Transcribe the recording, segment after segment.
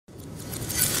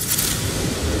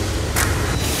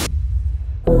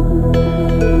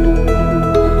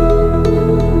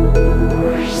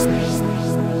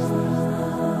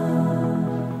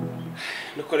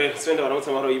Swenda baramutse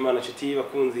amahoro y'Imana nshuti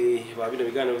bakunzi ba bino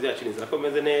biganiro byacu nizera ko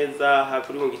meze neza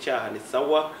hakuri mu gicaha ni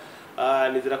sawa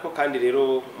nizera ko kandi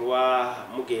rero muba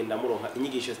mugenda muronka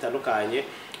inyigisho zitandukanye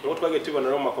nuko twagiye tubona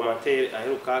no mu commentaire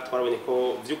aheruka twarabonye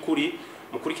ko by'ukuri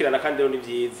mukurikirana kandi rero ni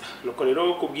byiza nuko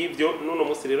rero kubw'ibyo nuno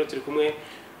munsi rero turi kumwe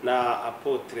na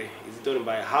Apotre Isidore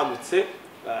Mbaye hagutse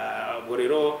ubwo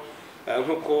rero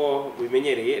nkuko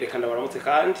bimenyereye reka ndabaramutse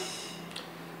kandi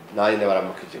nari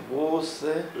baramukije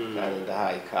bose kandi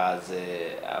ndahaye ikaze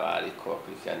abariko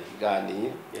bakurikirana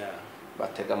ikiganiro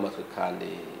batega amatwi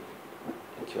kandi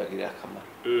kibagirira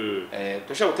akamaro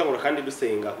dushaka gutangura kandi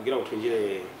dusenga kugira ngo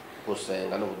twinjire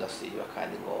gusenga no budasiba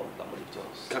kandi ngombwa muri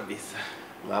byose kabisa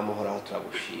mwamuhoraho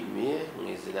turagushimiye mu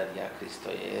izina rya Kristo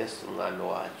Yesu umwami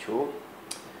wacu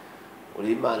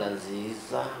uri Imana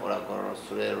nziza uragororotse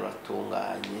urera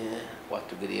uratunganye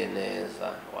watugiriye neza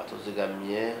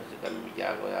watuzigamye uzigamye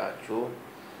imiryango yacu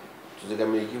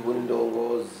tuzigamira igihugu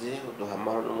n'indongozi uduha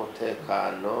amahoro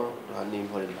n'umutekano uduha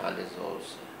n'impore impande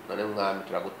zose none mwami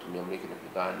turagutumiye muri kino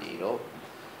kiganiro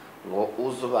ngo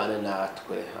uzubane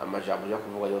natwe amajambo yo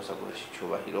kuvuga yose aguhesha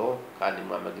icyubahiro kandi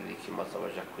mwamagirira ikimaze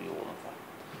abaja kuyumva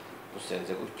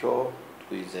dusenze gutyo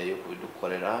twizeye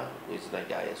kubidukorera mu izina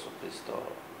rya Yesu Kristo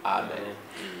amen.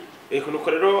 Nuko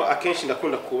rero akenshi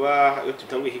ndakunda kuba iyo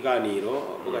tutanguye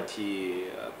ikiganiro vuga ati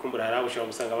kumbura hari abashaka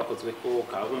gusanga bakozwe ko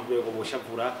kabumbuye ngo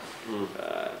bushavura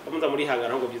bamuza muri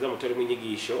hangana ngo byiza mutore mu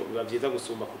inyigisho biba byiza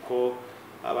gusumba kuko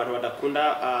abantu badakunda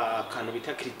akantu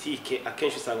bita critique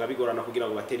akenshi usanga bigorana kugira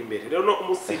ngo batere imbere rero no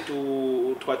umunsi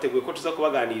twateguye ko tuza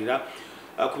kubaganirira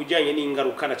kubijyanye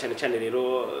n'ingaruka na cyane cyane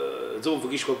rero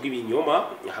z'ubuvugishwa bw'ibinyoma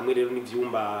hamwe rero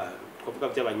n'ivyumba twavuga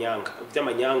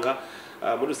by'amanyanga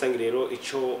muri rusange rero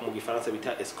ico mu gifaransa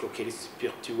bita escroquerie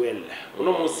spirituelle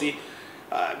uno munsi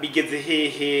bigeze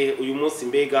hehe uyu munsi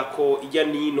mbega ko ijya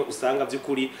nino usanga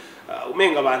by'ukuri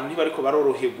umenga abantu ntibariko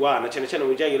baroroherwa na cyane cyane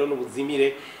mu bijyanye rero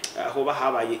n'ubuzimire aho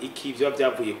bahabaye iki byo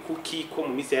byavuye kuki ko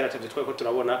mu minsi yaratavye twako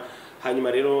turabona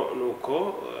hanyuma rero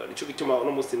nuko nico gituma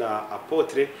uno munsi na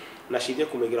Apotre nashimye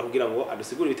kumegera kugira ngo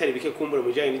adusigure bitari bike kumbure mu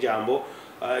bijyanye n'ijambo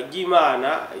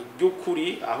ry'Imana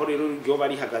ry'ukuri aho rero ryo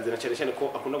bari hagaze na cyane cyane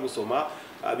ko akunda gusoma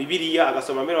Bibiliya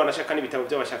agasoma mbere wanashaka n'ibitabo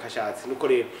by'abashakashatsi nuko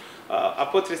rero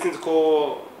Apotre sinzi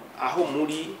ko aho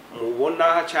muri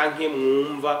mubona canke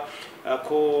mwumva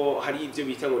ko hari ibyo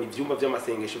bita ngo ni ibyumba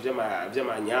by'amasengesho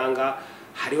by'amanyanga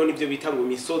hariho nibyo bita ngo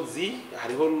imisozi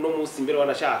hariho no munsi mbere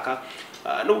wanashaka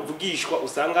no buvugishwa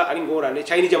usanga ari ngorane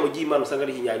cyane n'ijambo ry'Imana usanga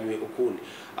ari hinyanywe ukundi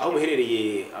aho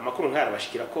muherereye amakuru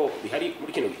nk'arabashikira ko bihari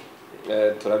muri kino gihe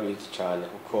turabizi cyane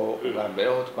kuko ubwa mbere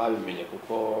ho twabimenye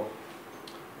kuko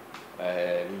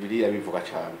Bibiliya bivuga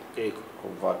cyane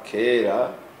kuva kera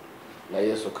na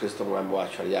Yesu Kristo umwami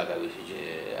wacu yari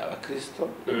yagabishije abakristo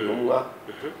n'intumwa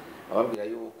ababwira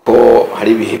yuko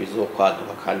hari ibihe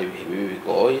bizokwaduka kandi ibihe bibi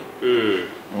bigoye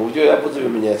mu byo yavuze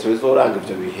ibimenyetso bizoranga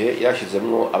ivyo bihe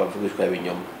yashizemwo abavugishwa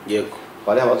ibinyoma yego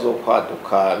bari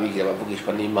abazokwaduka bigira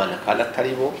abavugishwa n'Imana kandi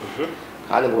atari bo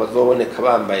kandi ngo bazoboneka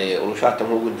bambaye urushate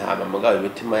nk'ubw'intama mugabo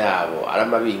imitima yabo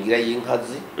aramabingira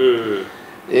y'inkazi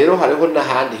rero hariho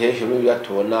n'ahandi hejuru n'ibyo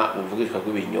tubona ubuvugishwa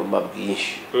bw'ibinyoma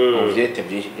bwinshi uvyete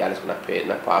byinshi byanditswe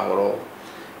na Pawulo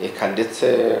eka ndetse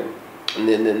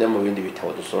ne mu bindi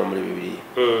bitabo dusoma muri Bibiliya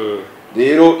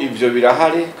rero ivyo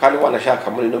birahari kandi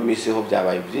wanashaka muri no misi ho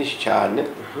byabaye byinshi cyane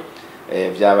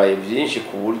byabaye byinshi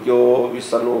ku buryo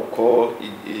bisa nuko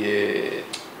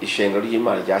ishengero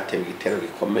ry'Imana ryatewe igitero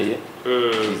gikomeye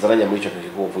kizaranya muri ico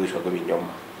kuvugishwa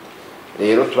bw'ibinyoma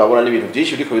rero turabona n'ibintu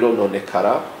byinshi biriko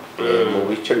birononekara mu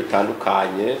bice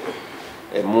bitandukanye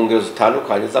mu ngero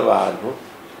zitandukanye z'abantu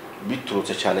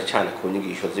biturutse cyane cyane ku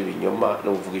nyigisho z'ibinyoma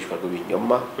no buvugishwa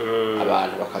bw'ibinyoma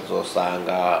abantu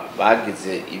bakazosanga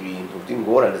bagize ibintu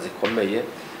by'ingorane zikomeye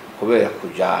kubera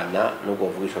kujana no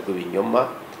buvugishwa bw'ibinyoma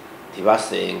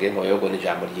ntibasenge ngo yogo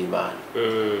n'ijambo ry'Imana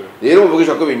rero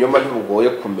ubuvugishwa bw'ibinyoma ntibugoye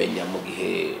kumenya mu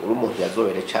gihe uri umuntu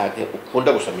yazobere canke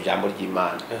ukunda gusoma ijambo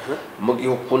ry'Imana mu gihe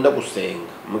ukunda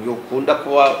gusenga mu gihe ukunda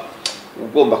kuba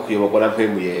ugomba kuyobogora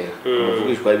mpemuyera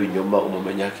umuvugishwa w'ibinyoma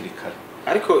umumenya hakiri kare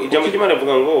ariko ijambo ry'Imana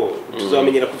rivuga ngo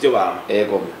tuzamenyera ku byo bama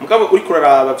yego mugabo uri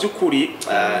kuraraba by'ukuri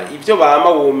ibyo bama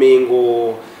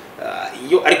womengo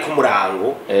iyo ari ku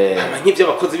murango nk'ibyo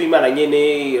abakozi b'Imana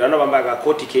nyene rano bambaye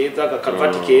agakoti keza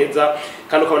agakaruvati keza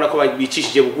kandi ukabona ko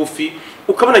bicishije bugufi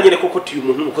ukabona nyene koko tuyu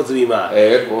umuntu umukozi w'Imana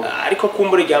ariko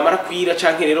kumbure ryamara kwira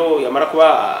canke rero yamara kuba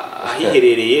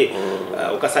ahiherereye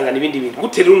ugasanga nibindi bintu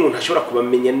guterera umuntu ashobora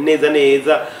kubamenya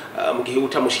neza mu gihe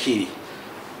utamushikiriye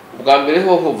ubwa mbere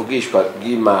ho uvugishwa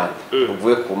bw'Imana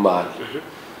uvuye ku Mana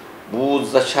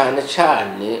buza cyane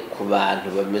cyane ku bantu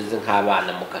bameze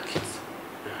nk'abana mu gakiza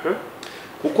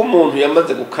kuko umuntu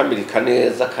yamaze gukamirika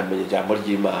neza akamenya ijambo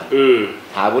ry'Imana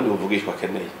nta bundi buvugishwa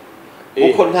akeneye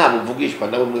kuko nta buvugishwa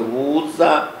na bumwe buza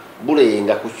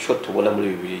burenga ku cyo tubona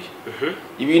muri Bibiliya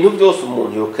ibintu byose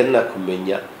umuntu yokenera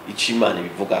kumenya icyo Imana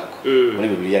ibivugako muri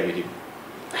Bibiliya birimo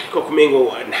ariko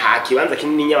kumengo nta kibanza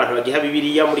kinini abantu bagiha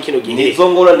Bibiliya muri kino gihe nizo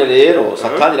ngorane rero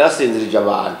Satani rasinzirije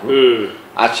abantu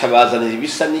aca bazanira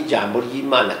ibisa n'ijambo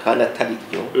ry'Imana kandi atari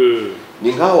ryo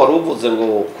ni nkaho wari uvuze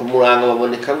ngo ku murango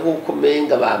baboneka nk'uko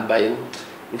menga bambaye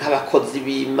nk'abakozi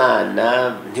b'Imana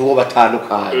ntiwo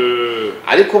batandukanye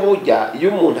ariko burya iyo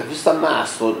umuntu afise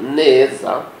amaso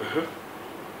neza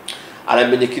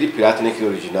aramenya kiri pirate n'ikiri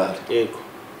original yego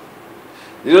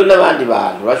rero n'abandi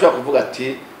bantu bashobora kuvuga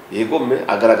ati yego me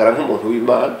agaragara nk'umuntu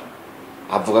w'Imana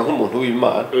avuga nk'umuntu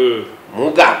w'Imana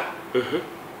mugabo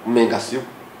umenga siwe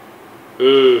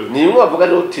nimwe bavuga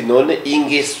uti none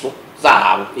ingeso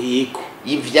zabo yego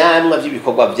ivyamwa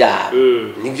by'ibikorwa byabo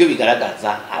nivyo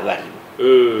bigaragaza abaribo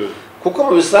kuko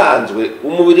mu bisanzwe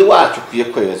umubiri wacu ukwiye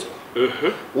kwezwa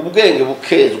ubwenge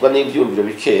bukezwa n'ivyumviro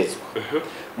bikezwa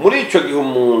muri ico gihe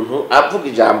umuntu avuga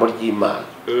ijambo ry'Imana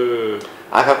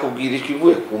akakubwira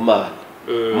ikivuye ku Mana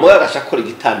mwe agashakora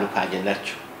igitandukanye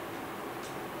nacyo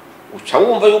uca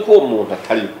wumva yuko uwo muntu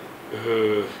atari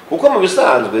kuko mu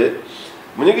bisanzwe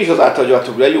mu nyigisho zatoje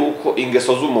batubwira yuko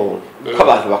ingeso z'umuntu uko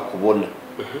abantu bakubona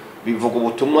bivuga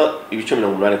ubutumwa ibice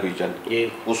 80%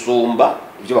 gusumba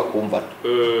ibyo bakumva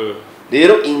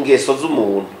rero ingeso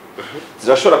z'umuntu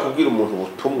zirashobora kubwira umuntu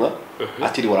ubutumwa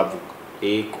atiri waravuga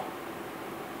yego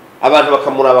abantu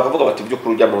bakamuraba bakavuga bati byo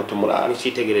kurujya mu butumwa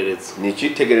ni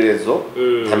icitegererezo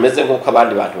ntameze nk'uko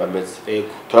abandi bantu bameze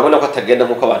turabona ko atagenda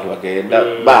nk'uko abantu bagenda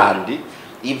bandi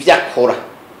ibyo akora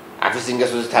afise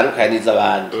ingeso zitandukanye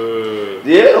n'iz'abandi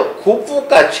rero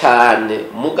kuvuga cyane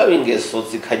mugabo ingeso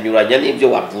zikanyuranya n'ibyo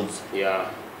wavuze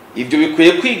ibyo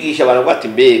bikwiye kwigisha abantu bati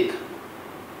mbega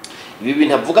ibi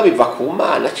bintu avuga biva ku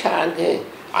Mana canke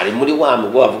ari muri wa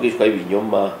mugo bavugishwa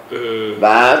ibinyoma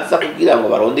baza kugira ngo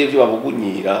baronde ibyo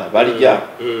babugunyira barya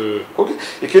kuko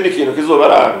ikindi kintu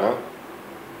kizobaranga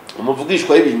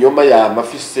umuvugishwa w'ibinyoma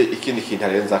yamafise ikindi kintu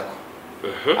arenzako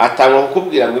atanga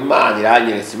kukubwira ngo Imana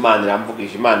iranyeretse Imana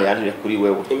iramvugisha Imana yantumye kuri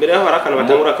wewe imbere yaho harakana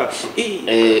batangura ka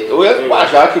we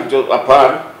twashaka ibyo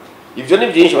apana ibyo ni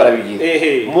byinshi barabigira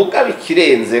mugabo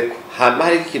ikirenzeko hama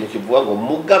hari ikintu kivuga ngo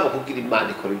mugabo kugira Imana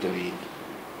ikora ibyo bintu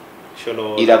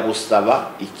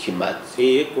iragusaba ikimazi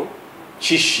yego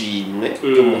cishimwe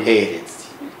y'umuherezi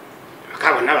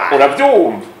akabona abantu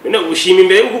urabyumva none ushima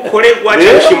imbere y'ugukorerwa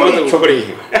cyashima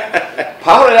gukorera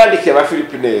Paulo yandikiye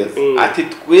abafilipinezi ati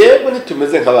twebwe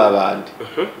nitumeze nk'ababandi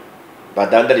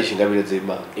badandarisha ingabire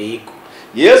z'Imana yego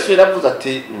Yesu yaravuze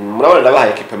ati murabona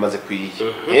ndabahaye kipe maze kwiye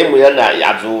yemwe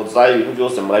yazuza ibintu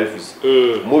byose murabifise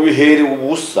mu bihere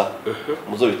ubusa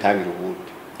muzo bitangira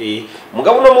ubundi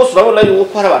mugabo no munsi urabona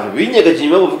yuko hari abantu binyegeje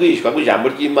inyuma buvugishwa bw'ijambo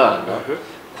ry'Imana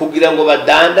kugira ngo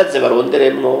badandaze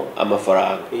baronderemwo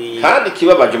amafaranga kandi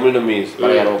kibabaje muri no minsi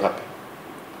barayaronka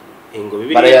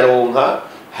barayaronka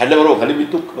hari n'abaronka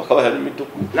n'imituku bakabaha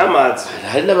n'imituku n'amazi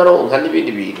hari n'abaronka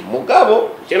n'ibindi bintu mugabo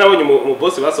je nabonye mu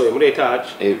boss basohoye muri etage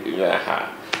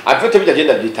afite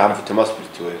bijagenda byitamfute ma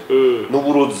spirituel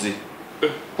n'uburozi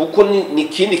kuko ni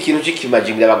kindi kintu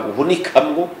cy'ikimagingira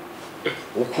baguhunikamwo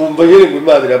ukumva yere ngo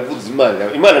Imana iravuze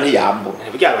Imana ntiyambura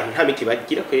by'abantu nta miti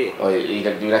bagira kwe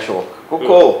birashoboka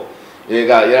kuko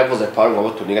yega yaravuze Paulo ngo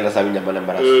tuniga nasaba inyama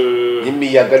n'amaraso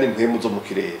n'imiyaga n'impemu zo mu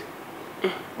kirere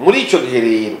muri ico gihe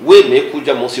rero wemeye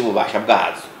kuja munsi y'ububasha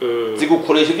bwazo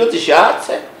zigukoresha ibyo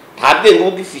zishatse nta bwenge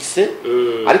ubugifise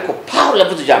ariko Paulo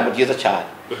yavuze ijambo ryiza cyane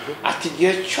ati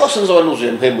igihe cyose nzoba nuzuye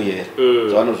impemu yera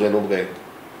nzoba nuzuye n'ubwenge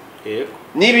yego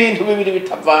n'ibintu bibiri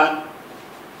bitavana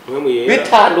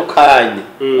bitandukanye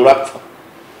urapfa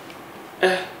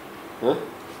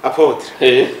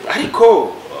apotre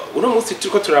ariko uno munsi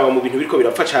turiko turaba mu bintu biriko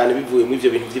birapfa cyane bivuye mu ivyo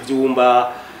bintu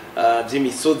by'ivyumba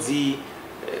by'imisozi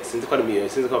sinzi ko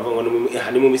bavuga ngo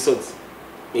ni mu misozi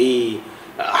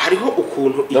hariho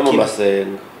ukuntu no mu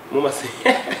masenga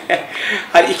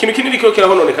hari ikintu kinini kiko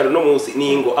kirahononekana no munsi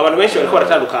ni ingo abantu benshi bariko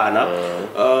baratandukana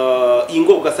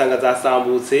ingo ugasanga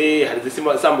zasambutse hari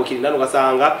zisambukira indani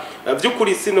ugasanga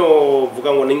by'ukuri sino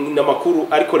vuga ngo ni namakuru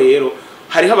ariko rero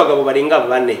hariho abagabo barenga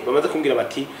 4 bamaze kumbwira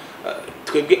bati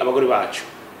twebwe abagore bacu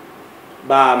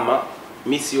bama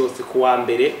misi yose kuwa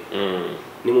mbere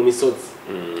ni mu misozi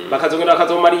bakazongera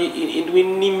bakazomari indwi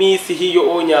n'imisi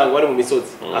hiyo onyango bari mu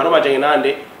misozi aho bajanye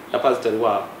nande na pastor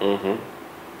wabo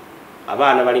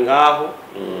abana bari ngaho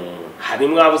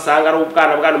harimwe abo usanga ari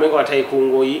ubwana bwana umengo bataye ku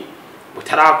ngoyi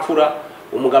butarakura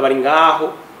umugabo ari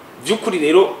ngaho by'ukuri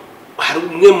rero hari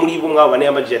umwe muri bo mwabo bane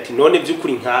yamajije ati none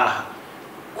by'ukuri nkaha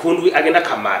kundwi agenda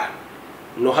kamara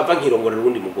no hava nkirongorera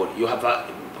urundi mugore yo hava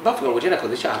bavuga ngo je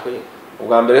nakoze cyaha ko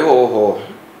ubwa mbere hoho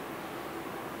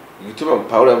igituma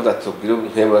Paulo yavuze ati ubwire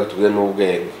nkemura tubwire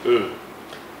n'ubwenge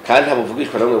kandi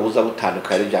habuvugishwa namwe buza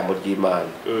butandukanye ijambo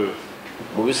ry'Imana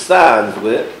mu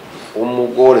bisanzwe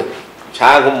umugore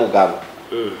cyangwa umugabo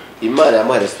Imana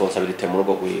yamuha responsabilité mu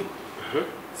rugo rwiwe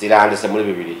ziranditse muri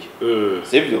Bibiliya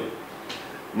sibyo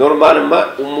normalement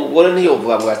umugore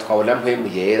ntiyovuga ngo twabona mpemu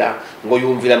yera ngo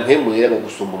yumvira mpemu yera ngo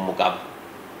gusumba umugabo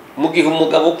mu gihe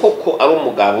umugabo koko ari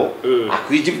umugabo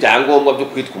akwije ibyangombwa byo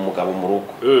kwitwa umugabo mu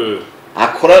rugo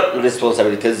akora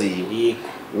responsabilité ziwe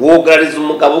wogariza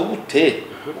umugabo gute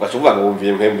ugacuvuga ngo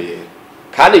wumviye mpemu yera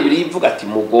kandi birivuga ati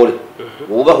mugore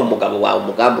wubaha umugabo wawe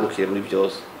umugamburukire muri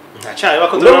byose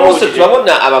Nose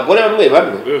turabona abagore bamwe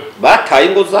bataye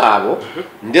ingo zabo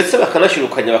ndetse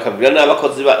bakanashirukanya bakabwira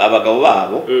n'abakozi abagabo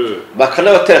babo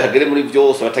bakanabatera akagere muri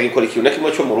byose batagikora ikintu na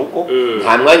kimwe cyo mu rugo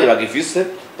nta mwanya bagifise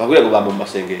babwira ngo bamwe mu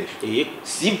masengesho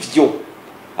sivyo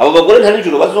abo bagore nta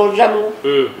nijoro bazojamwo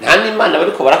nta n'Imana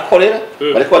bariko barakorera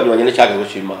bariko banyuranye n'icyagezwe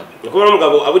cy'Imana niko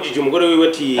umugabo abujije umugore wiwe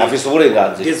ati afise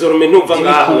uburenganzira désormais ntumva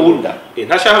ngaho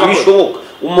ntashaka bishoboka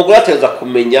umugore ateza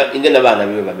kumenya ingene abana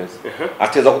biwe bameze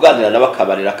ateza kuganira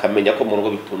n'abakabarira akamenya ko mu rugo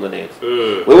bitunze neza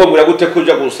wewe mwira gute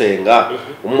kuja gusenga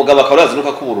umugabo akabarazi nuko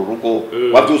akubura urugo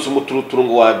wabyuse umuturuturu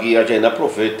ngo wagira je na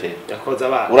profete yakoza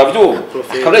abana urabyumva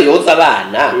akabara yoza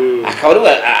abana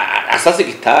akabara asase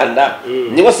gitanda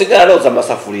niwe sigara roza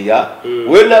amasafuriya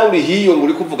we nawe uri hiyo ngo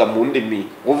uri kuvuga mu ndimi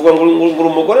uvuga ngo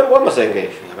umugore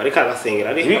w'amasengesho bareka agasengera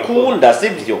ari bikunda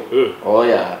sivyo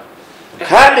oya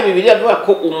kandi Bibiliya avuga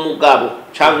ko umugabo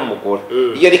cyangwa umugore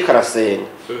iyo ari karasenga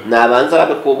nabanza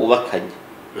arabe ko bubakanye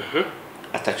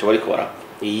ataco bari ko barapfa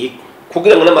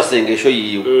kugira ngo n'amasengesho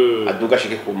yiwe aduga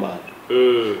ashike ku Mana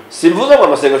simvuze ngo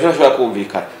amasengesho ashobora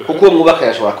kumvikana kuko uwo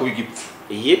mwubakanye ashobora kuba igipfu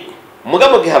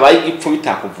umugabo mu gihe habaye igipfu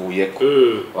bitakuvuyeko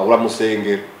wabura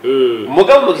musengera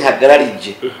umugabo mu gihe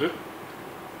hagararije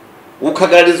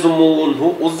ukagarariza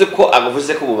umuntu uzi ko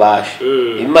aguvuze ko bubasha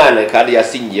Imana kandi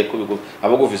yasinyiye ko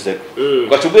abaguvise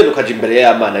ugacubwenda ukaje imbere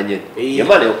y'Imana nyene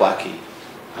Imana yo kwakira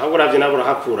ahubwo ravye nabura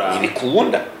hakura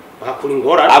ibikunda hakura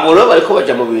ingora abo rero bariko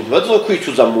baja mu bintu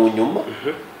bazokwicuza mu nyuma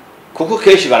kuko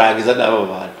kenshi barangiza n'abo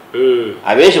bantu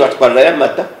abenshi batwarira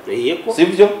y'amata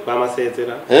sivyo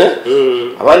bamasezera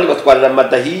abandi batwarira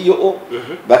amata hiyo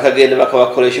bakagenda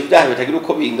bakabakoresha ibyaha bitagira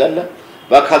uko bingana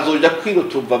bakazoja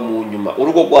kwirutuva mu nyuma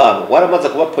urugo rwabo waramaze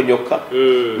kubaponyoka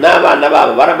n'abana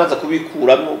babo baramaze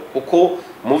kubikuramo kuko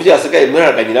umuvyeyi asigaye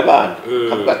muraraganyira abana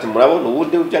kavuga ati murabona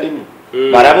ubundi uje arimo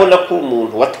barabona ko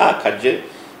umuntu watakaje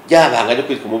byabanganye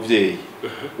kwitwa umuvyeyi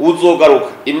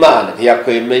uzogaruka Imana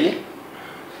ntiyakwemeye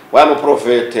wa mu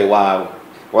profete wawe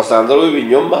wasanze ari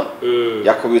ibinyoma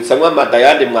yakubitsamwe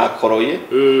amadayandi mwakoroye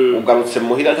ugarutse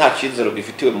muhira nta cizero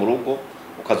gifitiwe mu rugo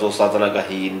ukazosazana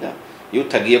agahinda iyo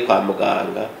utagiye kwa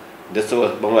muganga ndetse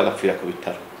bamwe bagapfira ku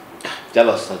bitaro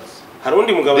by'abasazi hari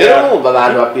undi mugabo rero numva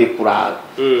abantu bakwiye kurara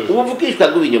ubuvugishwa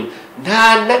bw'ibinyoma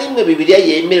nta na rimwe Bibiliya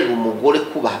yemerera umugore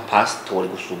kubaha pastor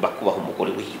gusumba kubaha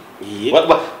umugore wiwe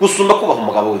gusumba kubaha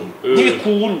umugabo wiwe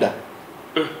ntibikunda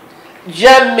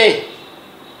jamais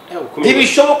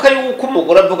ntibishoboka yuko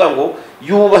umugore avuga ngo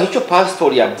yubaha icyo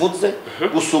pastor yavuze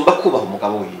gusumba kubaha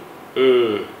umugabo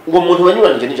wiwe uwo muntu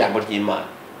banyuranije n'ijambo ry'Imana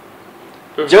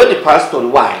jewe ni pastor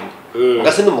wanyu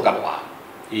ngase n'umugabo wawe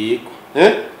yego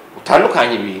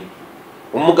utandukanye ibintu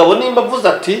umugabo nimba avuze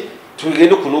ati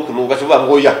tugende kunuku ugacuvuga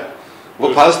ngo ya ngo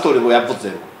pastor ngo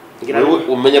yavuze ngo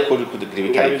umenye ko uri kugira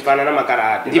ibitari bivana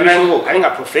n'amagarade ari nka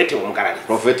profete wo mugarade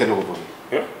profete no kuvuga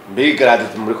mbigarade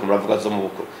muri ko muravuga zo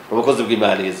mu bukozi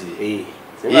bw'Imana yizi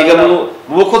yiga mu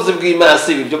bukozi bw'Imana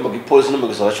si ibyo mu gipolisi no mu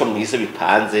gisaba cyo mwise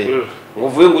bipanze ngo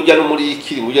uvuye ngo ujya no muri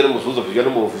ikiri ngo ujya no musuzo ujya no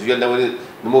mu buvuzi ujya nawe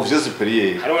no mu buvuzi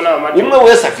superieur umwe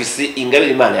wese afise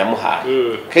ingabire Imana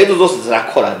yamuhaye kandi zose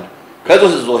zirakorana kandi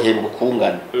zose zizohembwa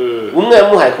kungana umwe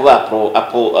yamuhaye kuba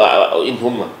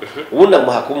intumwa ubundi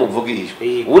amuha kuba umuvugishwa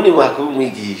ubundi amuha kuba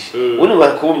umwigisha ubundi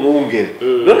amuha kuba umwungere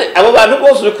none abo bantu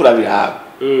bose uri kurabira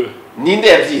ninde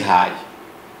yavyihaye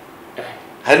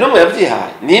hari no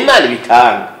yavyihaye ni Imana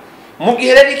bitanga mu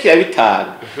gihe rero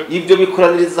ikirabitanga ivyo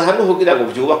bikoraniriza hamwe kugira ngo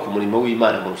byubake umurimo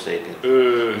w'Imana mu rusengero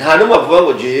nta numwe avuga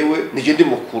ngo jewe nije ndi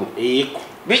mukuru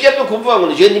bijya byo kuvuga ngo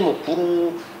nije ndi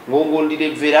mukuru ngo ndi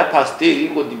revera pasteur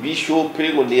ngo ndi bishop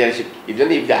ngo ndi ivyo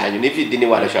ni ibyanyu n'ivyidini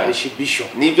warashaka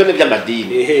bishop nivyo ni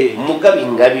by'amadini mugabe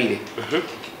ingabire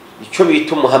ico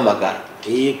bita umuhamagara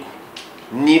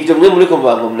nivyo mwe muri ko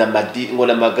mvuga ngo na madini ngo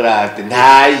na magrade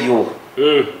ntayo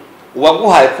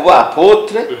uwaguhaye kuba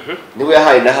apotre niwe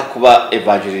yahaye naha kuba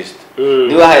evangeliste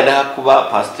niwe yahaye naha kuba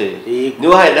pasteur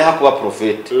niwe yahaye naha kuba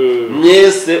prophète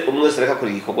mwese umwese reka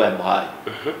kuri igikorwa yamuhaye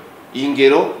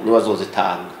ingero niwe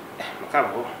azozitanga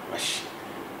makabo bashi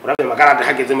urabye magarade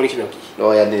hageze muri kino gihe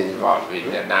oya ni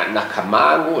na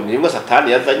kamangu nimwe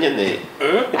satani yazanye ne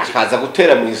akaza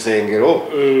gutera mu isengero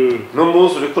no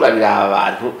munsi uri kurabira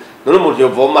abantu none umuntu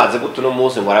yovomaze gutu no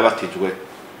munsi ngo arabatijwe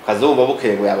kazumva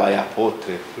bukeye ngo yabaye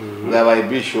apotre ngo yabaye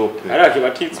bishop araje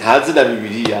batizwe ntazi na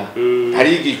bibiliya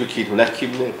harigijwe ikintu na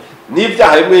kimwe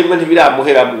n'ivyaha bimwe bimwe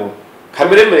ntibiramuheramwo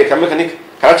kamere kamwe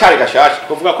karacari gashasha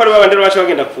kuvuga ko ari babandi bacu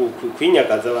bagenda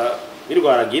kwinyagaza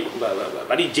birwaragira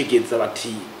barijegeza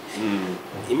bati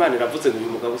Imana iravuze ngo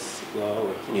uyu mugabo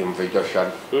wawe nyumva iryo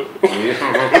shano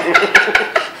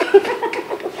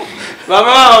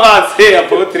baba base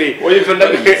apotre oyivyo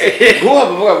ndabizi nkuba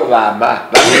bavuga ngo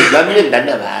bamwe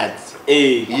ndanabazi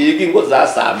yiga ingo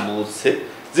zasambutse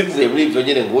zivuye muri ivyo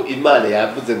nyene ngo Imana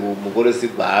yavuze ngo umugore si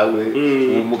gwawe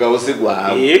umugabo si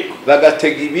gwawe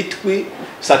bagatega ibitwi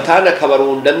satani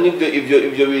akabarundamwe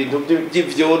ivyo bintu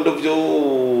by'ivyondo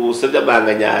byose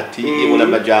by'amanganyati ibona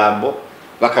amajambo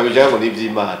bakabijya ngo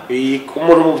n'ivy'Imana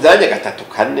umuntu mu byanya gatatu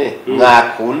kane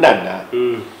mwakundana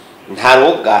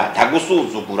ntaroga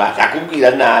ntagusuzugura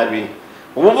ntakubwira nabi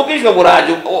umuvugishwa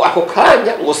buraje ako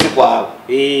kanya ngo si kwawe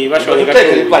bashobora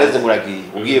gutekera ipareze muragiye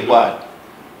ugiye kwani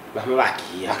bamwe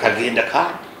bakiye akagenda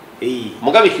kandi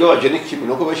mugabe ikibabaje n'ikimwe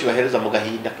nuko benshi bahereza mu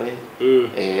gahinda kwe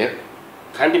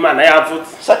kandi Imana yavuze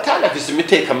satani afise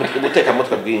umuteka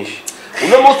mutwe bwinshi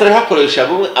uno munsi rero hakoresha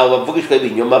bamwe abo bavugishwa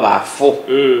ibinyoma bafo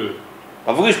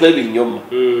bavugishwa ibinyoma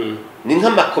ni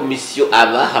nk'amakomisiyo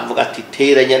havuga ati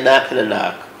teranya naka na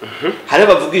naka hari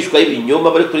bavugishwa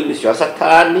ibinyoma bari kuri misiyo ya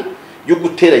satani yo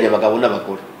guteranya abagabo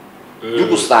n'abagore yo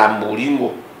gusambura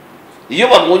ingo iyo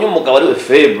babonye umugabo ari we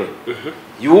faible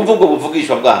yumva ubwo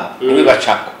buvugishwa bwabo niwe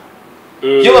bacako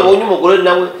iyo babonye umugore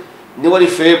nawe niwe ari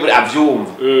faible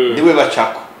avyumva niwe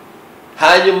bacako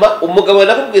hanyuma umugabo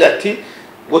nakubwira ati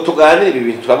ngo tuganire ibi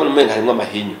bintu turabona umenga harimo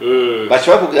amahinyu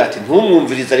bacha bakubwira ati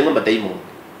ntumwumviriza rimwe amadayimoni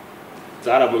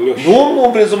zaramunyoshe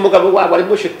ntumwumviriza umugabo wabo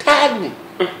arimo shetani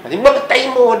arimo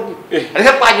amadayimoni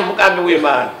ariko kwanya umugambi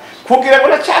w'Imana kugira ngo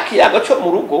nacakiyaga cyo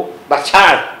mu rugo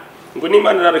bacana ngo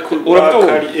n'Imana ararekura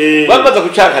bamaze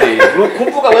gucaka rero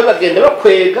kuvuga we bagenda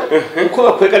bakwega uko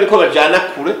bakwega niko bajana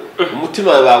kure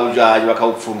umutima wawe bawujanye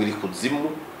bakawupfungira ikuzimu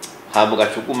hama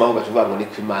gacuguma aho gacuvuga ngo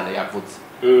niko Imana yavuze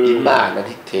Imana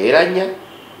ntiteranya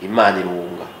Imana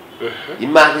irunga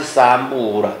Imana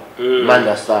isambura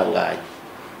Imana asanganya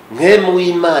mwemu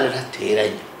w'Imana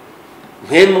ntateranya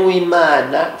mwemu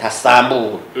w'Imana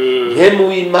ntasambura mwemu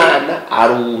w'Imana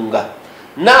arunga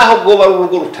naho goba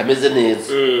urugo rutameze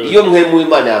neza iyo mwemu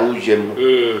w'Imana yarujemwe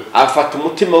afata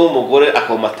umutima w'umugore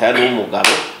akawumataya n'umugabo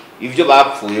ivyo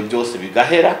bapfuye byose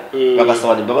bigahera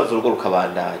bagasabana imbabazi urugo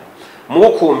rukabandanya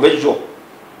mukumva ejo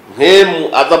mwemu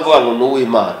azavuga ngo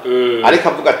n'uw'Imana ariko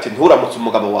avuga ati nturamutse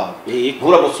umugabo wawe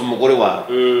nturamutse umugore wawe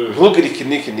ntugire iki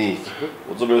n'iki n'iki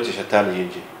uzomeyote shatani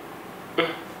yinjiye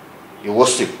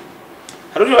yowose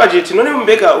Harujo bajeti none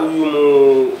mbega uyu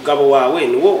mugabo wawe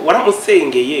niwo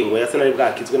waramusengeye ngo yasa nari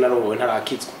bwakizwe narongowe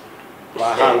ntarakizwe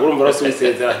wahanga urumva rose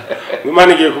wisezerano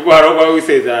Imana igiye kuguhara ngo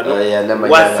wisezerano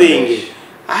wasenge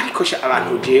ariko sha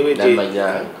abantu jewe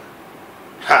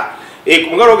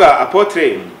kumgaroga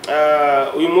apotre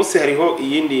uyu munsi hariho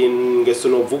iyindi ngeso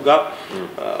novuga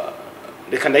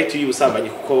reka ndahita y'ubusambanyi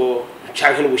kuko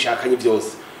canke n'ubushakanye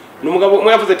byose numugabo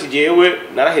umwe yavuze ati jewe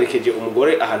naraherekeje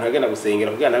umugore ahantu yagenda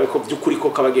gusengera kugira nawe ko byukuri ko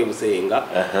kabagiye gusenga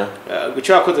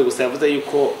gucyo yakoze gusa yavuze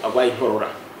yuko agwaye inkorora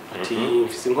ati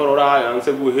mfise inkorora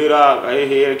yanze guhera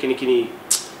gahehe kini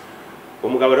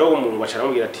umugabo rero umuntu bacana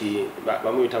mubwira ati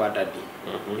bamwe bita badadi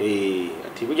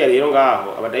ati burya rero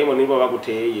ngaho abadayimoni nibo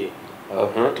baguteye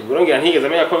tugurongera ntigeze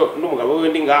amenya ko n'umugabo we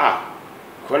ndi ngaho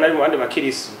kubona ari mu bandi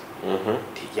bakirisu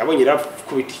yabonye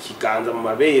kubita ikiganza mu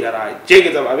mabere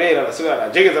arajegeza amabere arasubira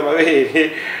arajegeza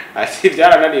amabere ati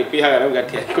byarananiye kwihagara ngo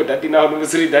ati ariko dadi naho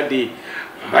n'umusuri dadi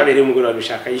mabere y'umugore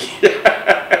wabishaka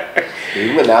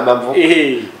bimwe namamvu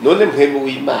none mwemu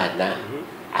w'Imana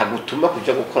agutuma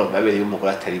kuja gukora mu mabere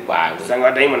y'umugore atari gwango usanga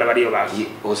abadayimoni bariyo baki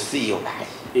osiyo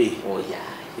bari oya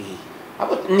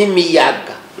abo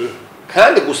n'imiyaga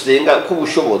kandi gusenga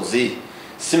k'ubushobozi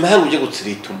simahanga uje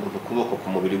gutsirita umuntu kuboko ku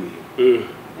mubiri wiwe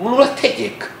umuntu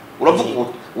urategeka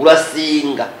uravuga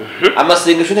urasinga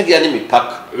amasengesho ntagira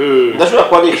n'imipaka ndashobora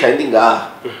kuba bicaye ndi ngaha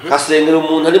kasengera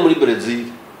umuntu ari muri Brazil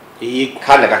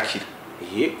kandi agakira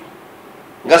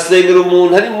ngasengera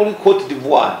umuntu ari muri Cote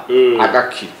d'Ivoire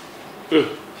agakira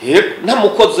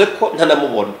ntamukoze ko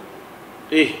ntanamubona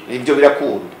ibyo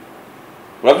birakunda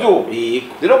uravyumva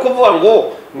rero kuvuga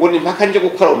ngo ni mpaka nje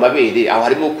gukora mu mabere aho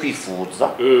harimo kwifuza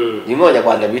nimwe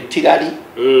abanyarwanda bitirari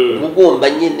ugomba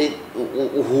nyene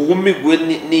uhumigwe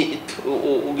ni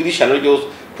ugirishano ryose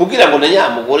kugira ngo na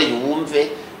nyamugore yumve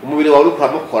umubiri wawe uri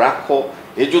kuramukorako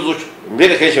ejo uzuca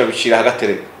mbega kenshi babicira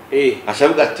hagatereka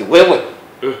ashavuga ati wewe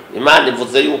Imana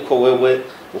ivuze yuko wewe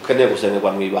ukeneye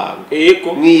gusengerwa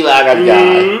mwibanga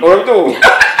ryawe urabyumva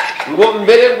ngo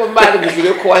mbere ngo Imana ivuze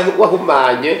ko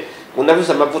wahumanye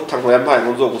unavise amavuta ngo yampaye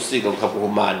ngo nzogusiga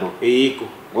ukaguhumana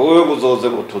ngo wewe uzoze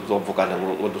ngo tuzovugana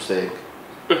ngo dusenge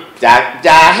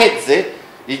byaheze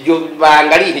iryo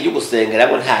banga rindi ryo gusengera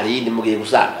ngo nta rindi mugiye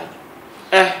gusanganya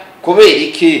kubera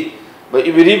iki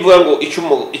ibirivuga ngo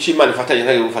icyo Imana ifatanye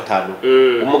ntagiye gufatana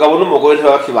umugabo n'umugore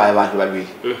ntibakibaye abantu babiri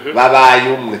babaye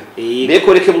umwe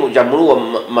reko reke muja muri uwo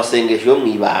masengesho yo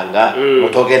mwibanga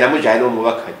mutogenda mujanye no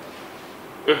mubakanye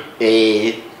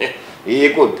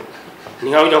yego ni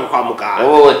nkaho ujya kwa muganga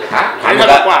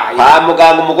kwa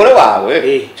muganga umugore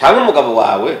wawe cyangwa umugabo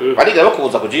wawe bariga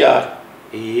bakubuza kujiyara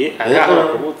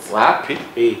wapi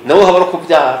nawe uhabara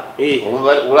kubyara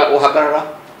uhagarara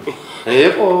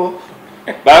yego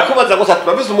barakubaza gusa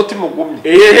tubabise umutima ugumye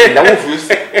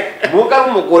ndawufise muga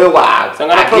umugore wawe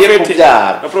agiye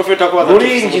kubyara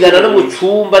murinjirana no mu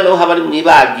cyumba naho haba ari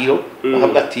mwibagiro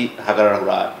ukavuga ati hagarara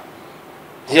urara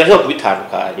ntiyashobora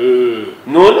kubitandukanya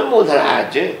none umuntu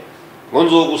araje ngo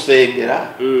nzogusengera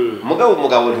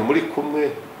umugabo ntimuri kumwe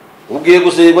ugiye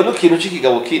gusengerwa n'ikintu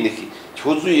cy'ikigabo kindi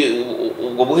cyuzuye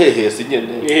ubwo buhehesi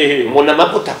nyene umuntu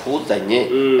amavuta akuzanye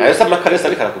ayo se amakaresa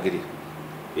ariko arakugirira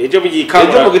ejo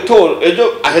mu gitondo ejo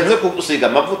aheze kugusiga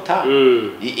amavuta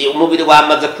umubiri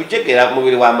wamaze kujegera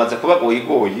umubiri wamaze kuba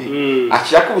goyigoyi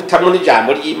aciye kubitamwe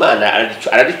n'ijambo ry'Imana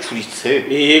araricuritse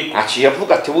aciye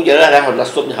avuga ati burya rero aho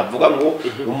nasomye havuga ngo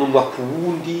umuntu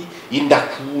wakundi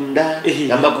indakunda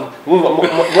amaguru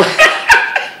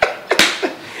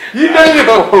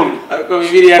ariko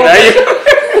Bibiliya nayo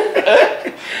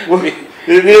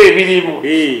birimo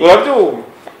urabyumva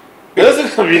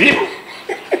rero birimo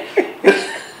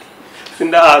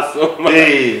ndasoma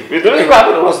bidore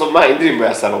kwabona urasoma indirimbo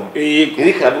ya Salomo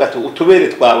iri karavuga ati utubere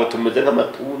twawe tumeze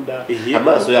nk'amatunda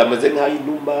amaso yameze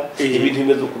nk'ayinuma ibintu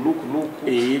bimeze ukunuku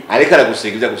ariko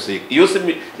aragusiga ibyo gusiga iyo se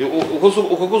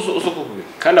uko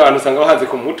kandi abantu usanga bahanze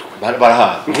ku mutwe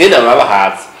barahaza ngene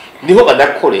babahaza niho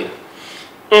banakorera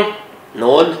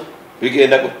none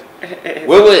bigenda gute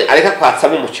wewe areka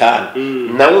kwatsamo umucana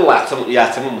nawe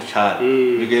yatsamo umucana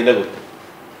bigenda gute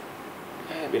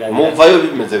mumva yo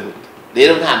bimeze gute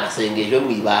rero nta masengesho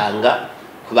mwibanga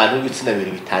ku bantu b'ibitsina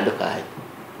bibiri bitandukanye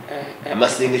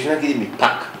amasengesho ntagira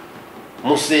imipaka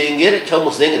musengere cyangwa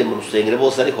musengere mu rusengero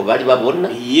bose ariko bari babona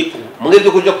mwe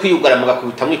byo kujya kwiyugara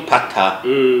mugakubitamwe ipata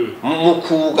mu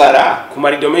kugara ku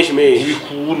marido menshi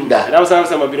bikunda nawe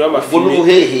usanga amabiro y'amafime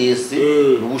n'ubuhehesi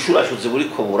n'ubushurashuze buri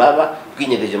ko buraba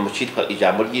bwinyegeje mu cyitwa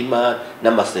ijambo ry'Imana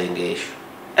n'amasengesho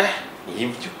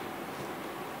yibyo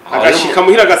agashika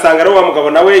muhira gasanga ari wa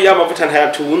mugabo nawe yamavuta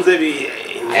ntayatunze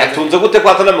yatunze gute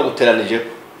kwatana mu guteranije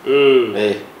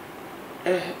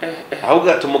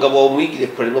ahubwo ati umugabo wawe mwigire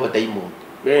kuremwa abadayimoni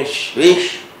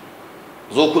benshi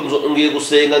ngiye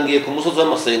gusenga ngiye ku musozi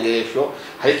w'amasengesho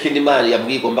hari ikindi Imana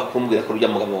yabwiye igomba kumbwira ko urya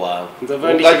mugabo wawe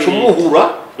ugaca umuhura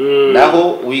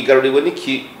naho wigaruriwe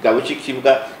n'ikigabo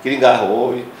cy'ikibwa kiri ngaho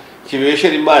wowe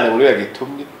kibeshera Imana muri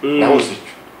yagitumye naho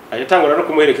sicyo ayatangura no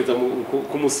kumuherekeza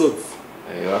ku musozi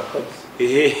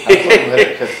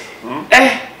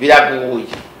biraguye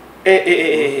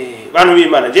bantu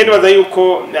b'Imana je nibaza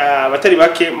yuko abatari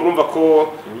bake murumva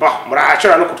ko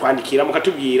murashobora no kutwandikira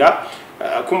mukatubwira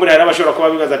kumbura hari abashobora kuba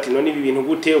bibaza ati none ibi bintu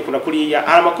gute ukuna kuriya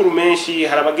hari amakuru menshi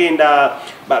hari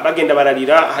bagenda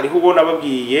bararira hariho ubona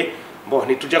babwiye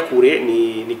ntitujya kure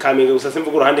ni Kamenge gusa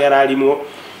simvuga uruhande yari arimo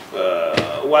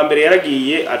uwa mbere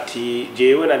yaragiye ati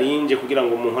jewe narinje kugira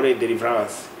ngo munkore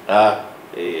deliverance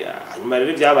hanyuma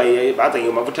rero byabaye bazanye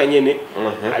amavuta nyene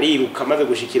ariruka maze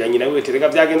gushikira nyina we terega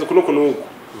byagenze kunuko nuko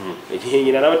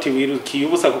nyina nawe ati wirukiye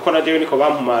ubusa kuko naje niko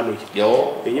bampumanuye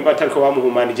nyimba atari ko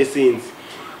bamuhumanije sinzi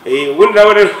ubundi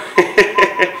nawe rero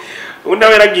ubundi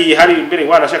nawe yaragiye hari imbere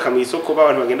wanashaka mu isoko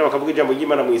abantu bagenda bakavuga ijambo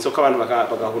ry'Imana mu isoko abantu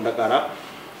bagahundagara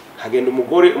hagenda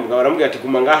umugabo aramubwira ati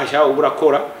guma ngaha sha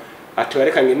uburakora ati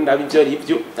barekanye ndabi byo ari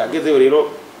byo yagezeyo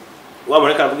rero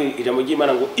wamureka avuga ijambo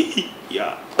ry'Imana ngo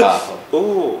ya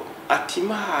ati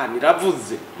Imana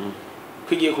iravuze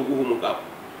kwigiye kuguha umugabo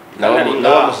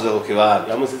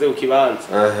yamusize ku kibanza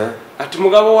ati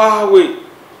umugabo wawe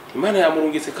Imana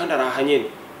yamurungitse kandi arahanyene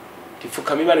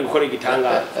tifukama Imana gukora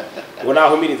igitangaza ngo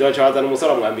nahumirize baca bazana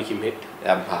umusore amwambika impeta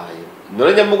yampaye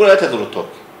none nyamugore yateze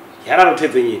urutoke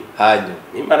yararuteze nyine hanyuma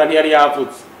Imana ntiyari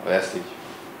yavutse oyasije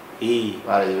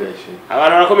barayibeshe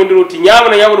abantu barakoma induru uti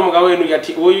nyabona umugabo wenu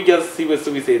yati uwo yujya siwe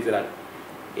subisezerana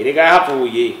erega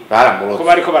yahavuye ko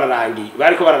bariko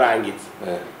bararangiza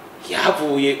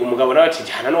yahavuye umugabo nawe ati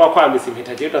jana no wakwambisa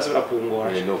impeta je utasubira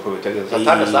kungora nuko bitegeza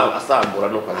satani asambura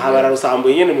nuko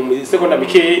bararusambuye nyene mu sekonda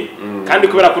mike kandi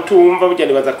kubera kutumva burya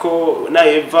nibaza ko na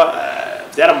Eva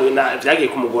vyagiye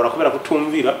kumugora kubera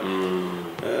kutumvira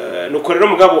nuko rero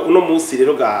mugabo uno munsi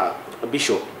rero ga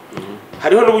bishop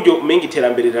hariho n'uburyo umenga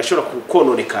iterambere rirashobora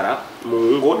kukononekara mu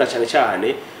ngo na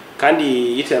cyane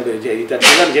kandi iterambere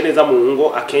ridatunganije neza mu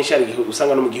ngo akenshi ari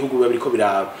usanga no mu gihugu biba biriko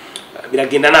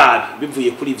biragenda nabi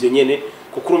bivuye kuri ivyo nyene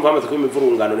kuko urumva hamaze kuba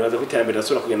imivurungano nibaza ko iterambere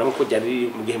rasubira kugenda nkuko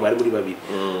ryari mu gihe mwari muri babiri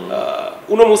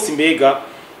uno munsi mbega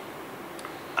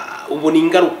ubona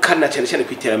ingaruka na cyane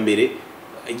ku iterambere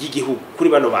ry'igihugu kuri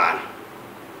bano bantu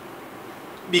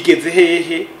bigeze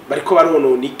hehe bariko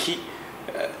baronona iki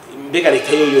mbega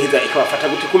leta yoyoheza ikabafata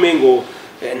gute kumengo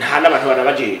nta n'abantu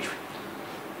barabajejwe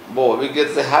bo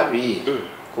bigeze habi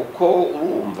kuko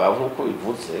urumva nkuko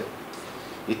bivuze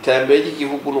iterambere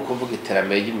ry'igihugu no kuvuga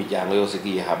iterambere ry'imiryango yose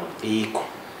igiye hamwe yiko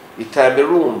iterambere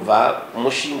urumva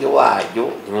umushinge waryo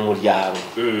ni mu muryango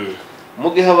mu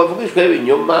gihe abavugishwa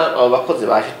ibinyoma abo bakozi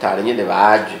ba shitani nyene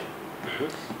baje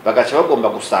bagaca bagomba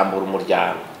gusambura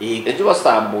umuryango ejo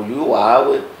basambuye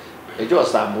uwawe ejo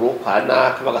basambura kwa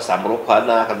naka bagasambura kwa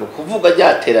naka no kuvuga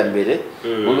ryaterambere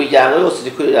mu miryango yose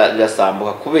riko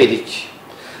rirasambuka kubera iki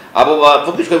abo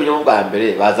bavugishwa ibinyoma bwa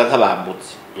mbere baza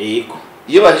nk'abambutse yiko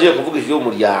iyo baje kuvugisha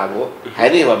umuryango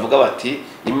hari ne bavuga bati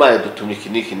imana dutumye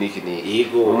iki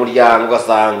mu muryango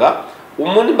gasanga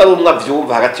umuntu bari umwe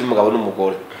avyumva hagati y'umugabo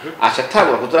n'umugore aca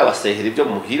atangura kuzara basehera ibyo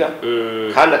muhira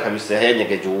kandi akabiseha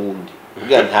yanyegeje uwundi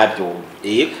kugira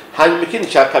ntabyumve hanyuma ikindi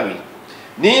cya kabiri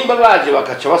nimba baje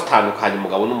bakaca batandukanya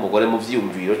umugabo n'umugore mu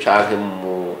vyiyumviro canke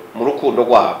mu rukundo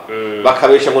rwabo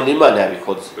bakabesha ngo n'Imana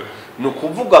yabikoze ni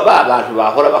ukuvuga ba bantu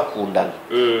bahora bakundana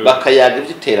bakayaga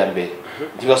ivy'iterambere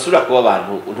ntibasubira kuba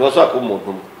abantu ntibasubira kuba umuntu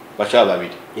umwe bashaka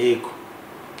babiri yego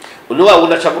uno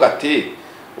wawundi acavuga ati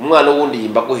umwana wundi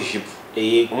yimba guhisha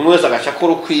ivu umwe wese agaca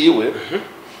akora ukwiwe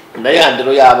na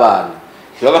yandero y'abana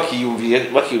kiba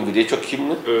bakiyumviriye ico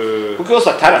kimwe kuko yose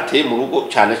atarateye mu rugo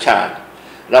cyane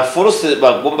la force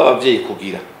bagomba abavyeyi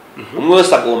kugira umwe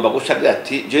wese agomba guca agira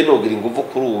ati je nogira inguvu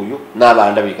kuri uyu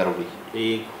n'abanda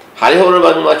bigarubiye hariho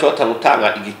n'abantu bacu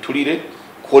batangutanga igiturire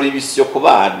kora ibisyo ku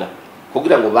bana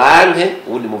kugira ngo banke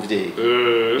ubundi muvyeyi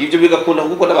ivyo bigakunda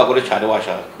kuko n'abagore cyane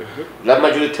washaka la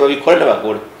majority babikora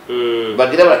n'abagore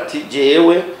bagira bati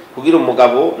jewe kugira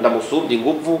umugabo ndamusumba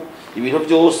inguvu ibintu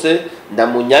byose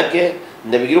ndamunyage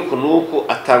ndabigira ukunuko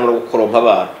atangura gukorompa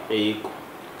abantu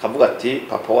kavuga ati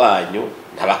papa wanyu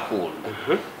ntabakunda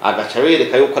agaca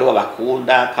bereka yuko ari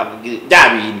wabakunda kavugira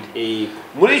bindi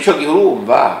muri ico gihe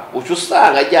urumva ucu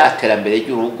usanga ryaterambere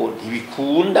ry'urugo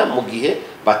ntibikunda mu gihe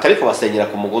batariko basenyera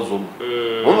ku mugozi umwe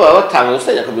bumva batanga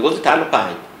gusenya ku migozi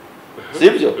itandukanye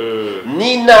sibyo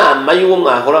n'inama y'uwo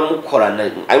mwahora mukorana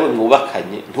ariwe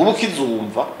mwubakanye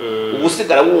ntubukizumva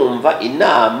ubusigara wumva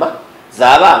inama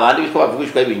zaba abandi biko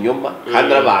bavugishwa ibinyoma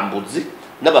kandi arabambuzi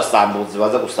n'abasambuzi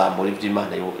baza gusambura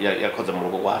ivy'Imana yakoze mu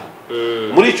rugo rwayo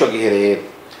muri ico gihe rero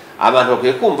abantu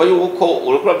bakwiye kumva yuko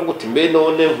uriko uravuga uti mbe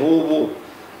none nk'ubu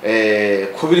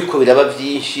kubiriko biraba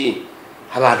vyinshi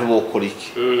abantu bokora iki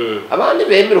abandi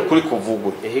bemera ukuri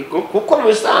kuvugwa kuko mu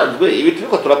bisanzwe ibi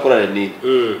turiko turakorana nini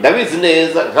ndabizi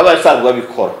neza nk'abasanzwe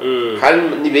babikora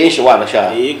kandi ni benshi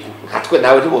wanashaka nkatwe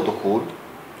nawe ntibodukunda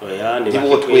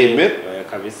ntibotwemera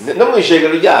no mu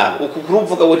ishengero ryabo uku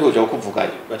kuruvuga we ntihoja kukuvugayo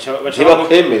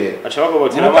ntibakwemerera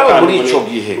mugabo muri ico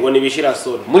gihe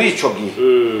muri ico gihe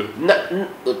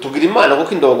tugira imana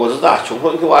kuko indongozo zacu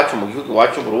nk'iwacu mu gihugu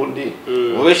iwacu Burundi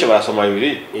ubu benshi barasoma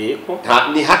bibiri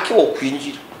ni haki wo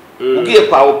kwinjira ugiye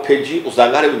kwa opeji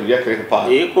usanga hari ibintu byakereka pa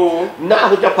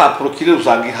naho ujya kwa prokire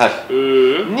usanga ihari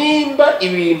nimba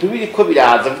ibintu biriko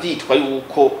biraza vyitwa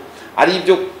yuko ari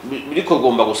ibyo biriko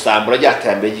gomba gusambura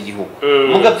ryaterambere ry'igihugu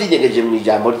muga vyinyegeje mu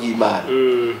ijambo ry'Imana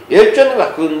ejo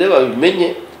nibakunde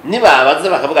babimenye nibabaza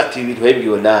bakavuga ati ibintu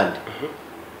hebwiwe nande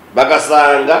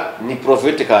bagasanga ni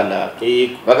prophete kanaka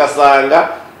bagasanga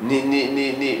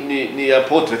ni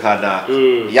apotre kanaka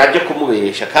yaje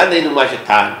kumubesha kandi ni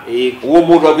umwashetani uwo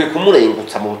muntu bagiye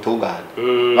kumurengutsa mu butungane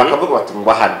bakavuga bati ngo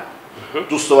hano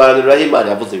dusobanurira Imana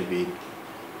yavuze ibintu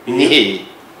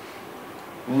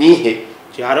nihe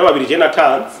cyaro babiri je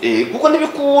natanze kuko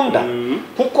nibikunda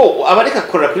kuko abareka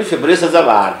korera kuri faiblesse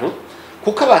z'abantu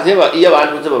kuko abantu iyo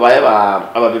abantu babaye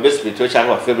ababebe spirituel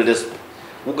cyangwa faiblesse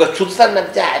ugacuzana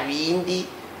bya bindi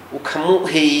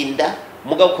ukamuhenda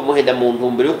mugabo kumuhenda mu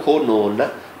ntumbero yo konona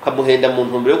ukamuhenda mu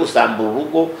ntumbero yo gusambura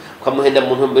urugo ukamuhenda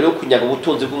mu ntumbero yo kunyaga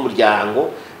ubutunzi bw'umuryango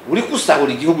uri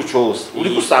gusahura igihugu cyose uri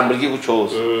gusambura igihugu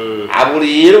cyose abo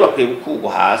rero bakwiye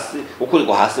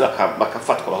gukurwa hasi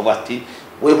bakafatwa bavuga ati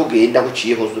we bugenda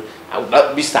guciye hose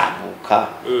bisambuka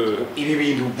ibi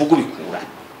bintu uvuga bikura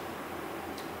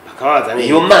bakabaza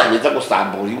iyo mana iza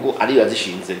gusambura ingo ari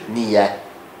yazishinze niya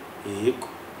yego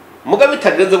mugabe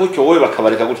bitagenze gutyo wowe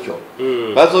bakabareka gutyo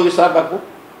bazobisambago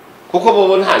kuko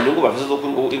bobo nta nyungu bafise zo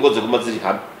ingo ziguma ziri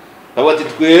hamwe bavuga ati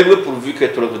twebwe puruvike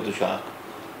turako dushaka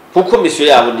kuko mission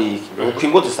yabo ni iki uko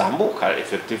ingo zisambuka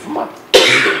effectivement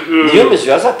niyo mission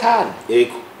ya satani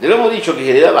yego rero muri ico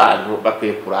gihe rero abantu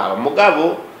bakwiye kuraba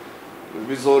mugabo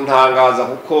bizontangaza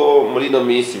kuko muri no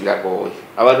minsi biragoye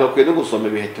abantu bakwiye no gusoma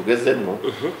ibihe tugezemo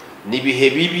ni bihe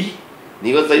bibi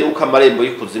nibaza yuko amarembo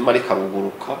y'ikuzimu ari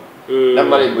karuguruka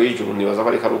n'amarembo y'ijuru nibaza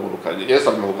bari karuguruka Yesu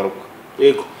amugaruka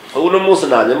yego uno munsi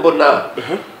nanje mbona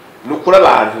nukura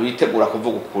abantu bitegura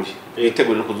kuvuga ukuri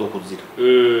bitegura no kuzokuzira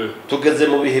tugeze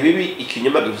mu bihe bibi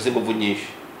ikinyoma gifise inguvu nyinshi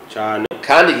cyane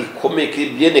kandi gikomeye kiri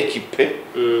bien équipé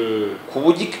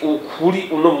kubugi ukuri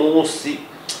uno munsi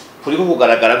kuri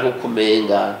kugaragara nko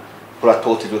kumenga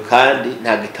kuratotejwe kandi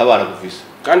nta gitabara gufise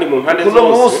kandi mu mpande zose uno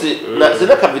munsi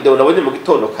zina ka video nabonye mu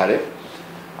gitondo kare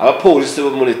abapolisi bo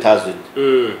muri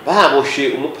Etats-Unis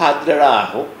baboshe umupadiri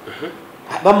araho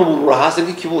bamuburura hasi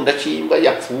nk'ikibunda c'imbwa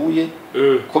yapfuye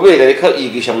kubera reka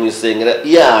yigisha mu isengera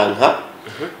yanka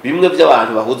bimwe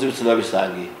by'abantu bahuze ibitsina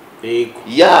bisangiye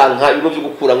yanka bimwe byo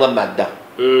gukuramwa amada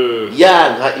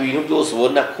yanka ibintu byose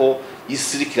ubona ko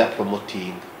isirikira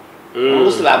promoting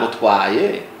umunsi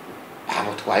bamutwaye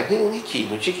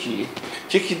nk'ikintu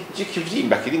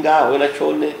c'ikivyimba kiri ngaho na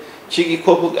cone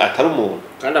c'igikoko atari umuntu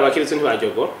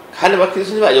kandi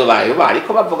abakirisu ntibayobaye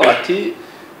bariko bavuga bati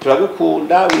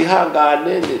turagukunda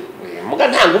wihangane muga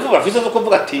nta nguvu bafise zo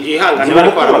kuvuga ati ihangane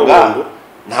bari kwaramugongo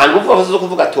nta nguvu bafise zo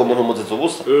kuvuga ati uwo muntu umuzizo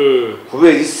ubusa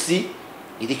kubera isi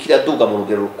iriko iraduga mu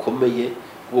rugero rukomeye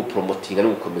rwo promotinga no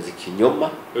gukomeza ikinyoma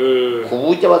ku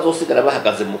buryo abazosigara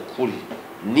bahagaze mu kuri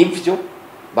nivyo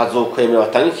bazokwemera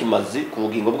batanga ikimazi ku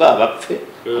bugingo bw'abapfe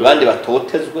abandi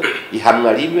batotezwe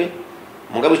ihamwa ribe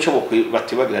mugabe ico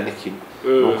batibagira n'ikimwe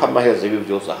nuko amaherezo y'ibi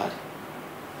byose ahari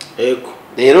ego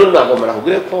rero nagomera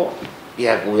kugira ko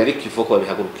biraguye ari kifoko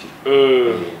babihagurukira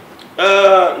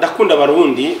ndakunda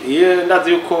abarundi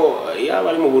ndazi yuko yaba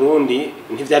ari mu Burundi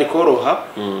ntivyari koroha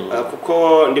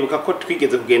kuko ndibuka ko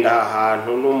twigeze kugenda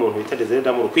ahantu n'umuntu bitageze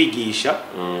mu kwigisha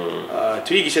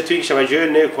turigisha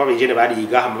abajene kuba abajene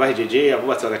bariga hama bahejeje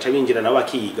abubatse bagaca binjira nabo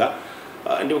bakiga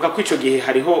ndibuka ko ico gihe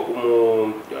hariho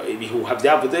ibihuha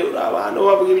byavuze abantu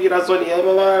bavuga ibyirazoni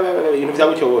ibintu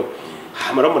byagutyo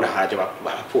hama rero haje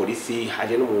abapolisi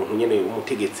haje n'umuntu nyene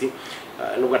umutegetsi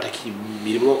nubwo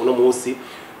atakibirimwo uno munsi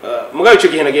mugabe ico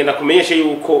gihe nagenda kumenyesha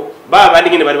yuko babandi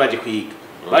nyene bari baje kwiga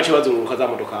bace bazunguruka za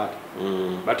modokari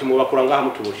bati mu bakura ngaha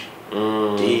mutubushe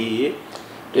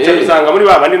Icyo bisanga muri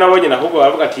babandi nabonye nahubwo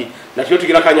baravuga ati natwe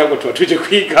tugira akanyago tuje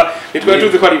kwiga nitwe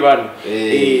tuzi ko ari bana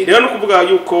rero no kuvuga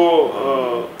yuko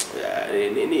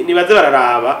nibaze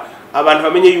bararaba abantu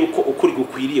bamenye yuko ukuri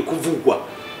gukwiriye kuvugwa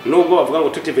nubwo bavuga ngo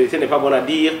toute vérité n'est pas bonne à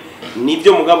dire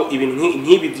nibyo mugabo ibintu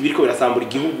nk'ibi biriko birasambura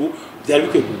igihugu byari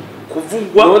bikwiye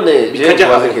kuvugwa none bikaja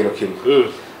haze kimwe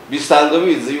bisanzwe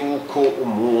bizi yuko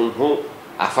umuntu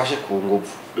afashe ku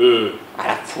nguvu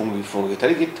arapfunga ifungo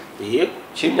itari gito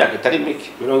c'imyaka itari mike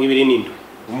 27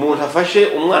 umuntu afashe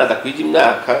umwana adakwije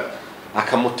imyaka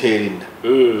akamutera inda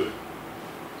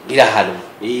birahanwa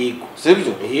yego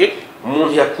sibyo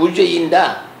umuntu yakuje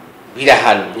y'inda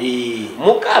birahanwa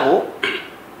mugabo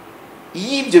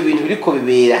y'ibyo bintu biriko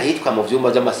bibera hitwa mu vyumba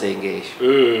by'amasengesho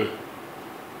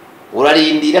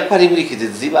urarindira ko ari inkurikizi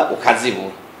ziba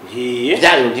ukazibura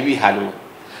byanyu ntibihanwa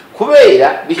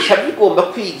kubera bica bigomba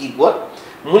kwigirwa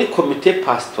muri komite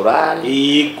pastorale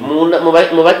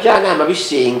mu bajyanama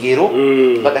b'ishengero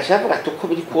bagashaka ati uko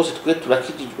biri kose twe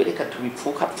turakijijwe reka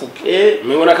tubipfukapfuke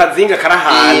mubona akazinga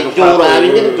karahantu byo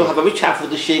urabingene byo hava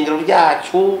bicafuza ishengero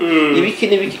ryacu ibiki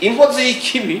n'ibiki inkozi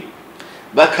y'ikibi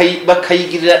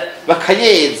bakayigirira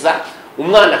bakayeza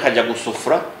umwana akaja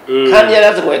gusufura kandi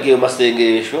yaraze ngo yagiye mu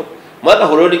masengesho mwana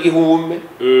horo n'igihume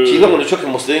kiga ngo nico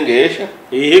kimusengesha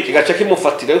kigaca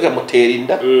kimufatira bikamutera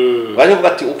inda baje kuvuga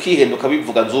ati ukihenduka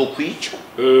bivuga nzokwica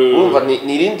urumva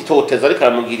ni rindi toteza ariko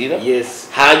aramugirira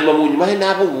hanyuma mu nyuma he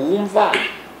nabo wumva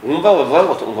bavuga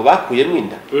ngo bakuyemo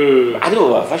inda ari bo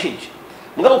bafashije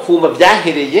mugabo kumva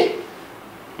byahereye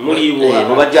muri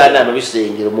mu bajyanama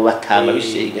b'isengero mu batama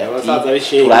b'isengero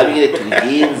turabire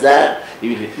tubigenza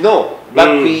ibintu no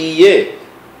bakwiye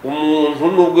umuntu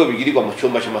nubwo bigirirwa mu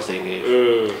cyumba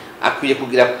cy'amasengesho akwiye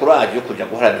kugira courage yo kuja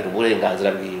guharanira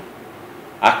uburenganzira bwiwe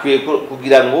akwiye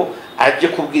kugira ngo aje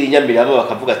kubwira inyamiramo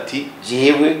bakavuga ati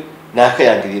jewe naka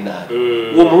yangira inabi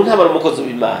uwo muntu ntaba ari umukozi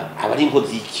w'Imana aba ari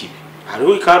inkozi y'ikibi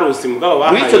hariho ikarusi mugabo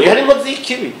bahanye muri ico hari inkozi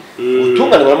y'ikibi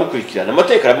utungane baramukurikirana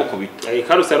amateka aramukubita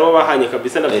ikarusi ariho bahanye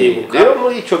kabisa ndavyibuka rero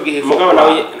muri ico gihe mugabo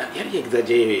nawe yari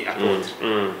exagere akonze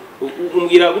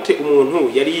umbwira gute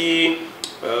umuntu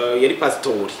yari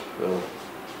pastori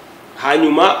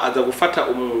hanyuma aza gufata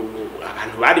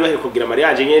abantu bari bahe kugira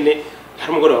mariage nyene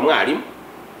hari umugore wa mwarimu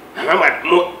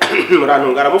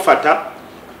murantunga aramufata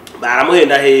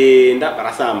baramuhenda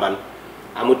barasambana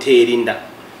amutera inda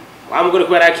wa mugore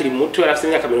kubera yakiri muto yarafite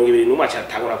imyaka 21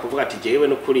 acatangura kuvuga ati jewe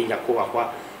no kuri nyakubahwa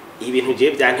ibintu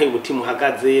je byanteye umutima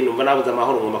uhagaze numva nabuze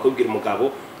amahoro ngomba kubwira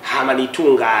umugabo hama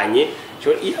nitunganye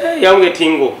yambwiye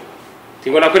tingo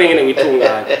nakore ngene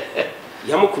witunganye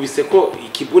yamukubise ko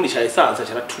ikibundi cha essence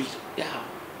cyaratwira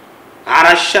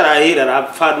arasharahira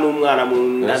arapfa n'umwana mu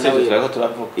nanawe ko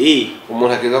turavuga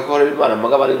umuntu akiza ko ari Imana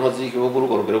magaba ari inkozi y'igihugu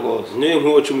urugero rwose niyo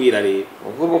nkuwo cumwira rero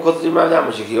ubwo umukozi w'Imana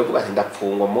yamushikiye uvuga ati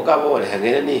ndapfungwa mugabo reka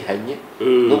ngene nihanye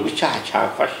nubwo icyaha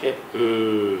cyafashe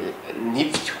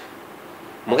nibyo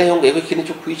muga yongeye ko ikintu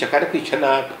cyo kwica kandi kwica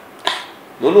nabi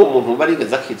none uwo muntu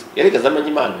barigeze akizwa yarigeze amenya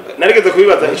Imana narigeze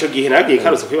kubibaza ico gihe nagiye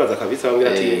karose kubibaza kabisa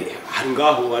bambwira ati ari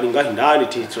ngaho indani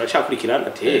turacakurikirana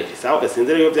ati sawa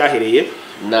sinzere yo byahereye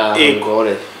na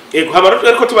ngore hamaro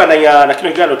ariko tubandanya na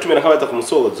kino kiganiro tumena kabaza ku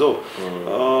musozo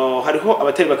hariho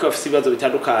abatari bake bafite ibibazo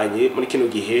bitandukanye muri kino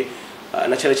gihe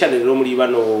na cyane rero muri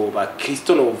bano ba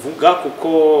Kristo no vuga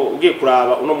kuko ugiye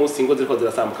kuraba uno munsi ngo ziriko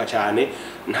zirasambuka cyane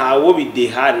ntawo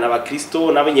bideha na ba Kristo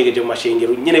n'abanyegeje mu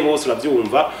mashengero nyene bose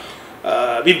uravyumva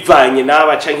bivanye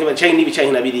n'aba canke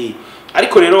n'ibicanye nabiri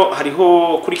ariko rero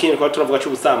hariho kuri kintu kwa turavuga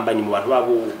cy'ubusambanyi mu bantu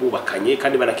babubakanye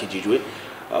kandi barakijijwe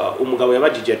umugabo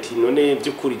yabajije ati none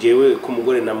by'ukuri jewe ku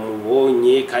mugore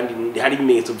namubonye kandi hari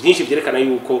ibimenyetso byinshi byerekana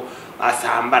yuko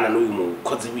asambana n'uyu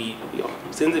mukozi w'iyo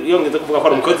senze yongeze kuvuga ko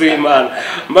ari umukozi w'Imana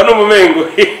mba no mumengo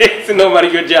sino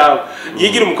maryo jabo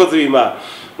yigira umukozi w'Imana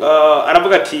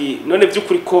aravuga ati none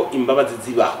by'ukuri ko imbabazi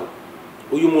zibaho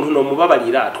uyu muntu no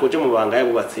mubabarira twoje mu banga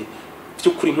yabubatse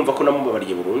by'ukuri nkumva ko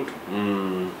namubabariye burundu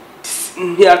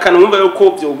ntiyakanumva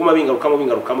yuko byoguma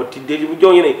bingarukamo tideri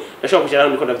buryo nyene ndashaka kujana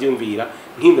ndiko ndavyumvira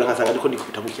nkimbira nkasanga ndiko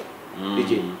ndikubita bucya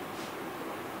ije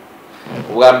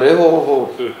ubwa mbere hoho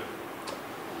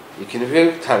ikintu byo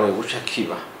bitangwe guca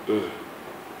kiba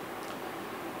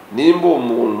nimba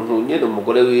umuntu nyene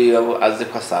umugore wiwe aze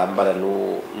ko asambara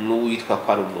n'uwitwa ko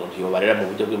ari umuntu yobarera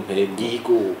mu buryo bw'impembe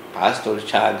yigo pastor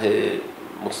canke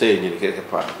musenyeri kereke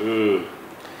pa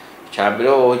cyambere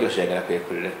hoho cyo shegara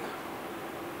kwekurereka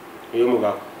iyo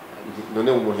mugabo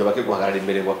none umuntu yabake guhagarara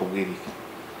imbere ngo akubwire iki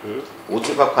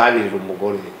uzi ko kwabirira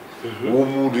umugore uwo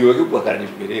muntu yabake guhagarara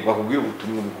imbere ngo akubwire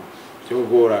ubutumwa bwo cyo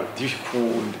gugorana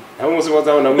dikundi nabo musi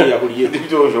bazabona mwiyahuriye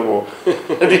ndibyojobo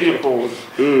ndikundi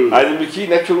ari biki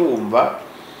naco urumva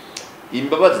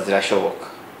imbabazi zirashoboka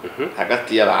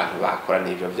hagati y'abantu bakora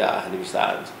n'ivyo byaha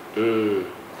nibisanzwe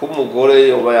kumugore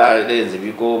yoba yarenze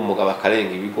ibigo umugabo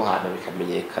akarenga ibigo hana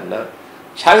bikamenyekana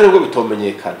cyane nubwo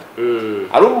bitomenyekana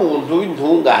ari umuntu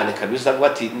w'intungane kabisa ngo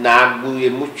ati naguye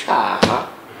mu cyaha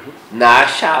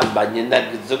nashambanye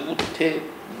nagize gute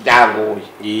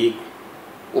byangoye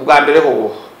ubwa mbere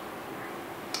ho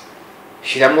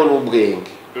shiramwo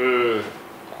n'ubwenge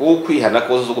kwihana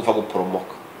ko zo gupfa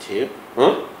guporomoka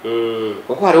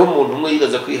kuko hariho umuntu umwe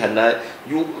yigaza kwihana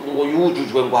ngo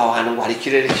yujujwe ngo aho hantu ngo hari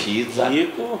ikirere cyiza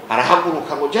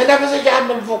arahaguruka ngo je ndavuze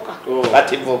cyane mvuka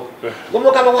ati mvuka ngo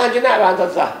umugabo wanje nabanza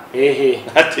za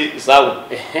ati sawa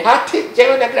ati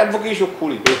jewe ndagira mvugisha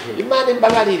ukuri Imana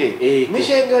imbabarire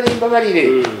mishengero imbabarire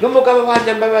n'umugabo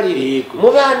wanje imbabarire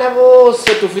mu bana bose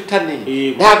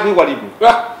tufitaniye ntabwo iwarimo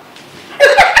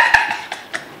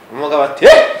umugabo ati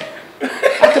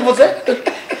ati mvuze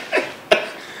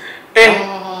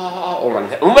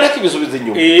umara kibisubiza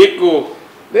inyuma yego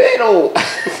rero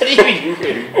ari ibintu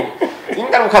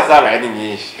ingaruka zabaye ni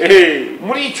nyinshi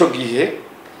muri ico gihe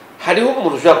hariho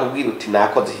umuntu ushaka kubwira uti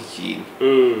nakoze ikintu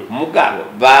mugabo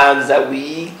banza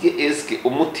wige eske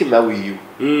umutima wiwe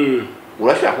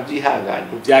urashaka kubyihangana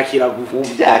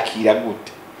ubyakira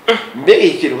gute mbere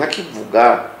ikintu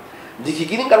nkakivuga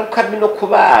ndikigira ingaruka no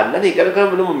kubana ntigaruka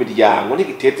no mu miryango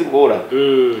ntigitetse ingorane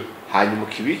hanyuma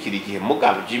kibikira igihe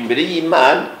mugabo je imbere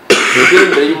y'Imana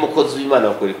imbere y'umukozi w'Imana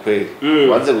wakore kwere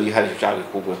wanze wiharije cyangwa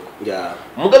ikugweko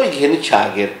mugabo igihe ni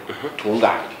cagera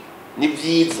tunganye ni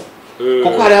byiza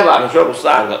kuko hari abantu ushobora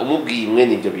gusanga umubwiye imwe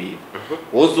n'ibyo bintu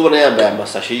wowe ubona yambaye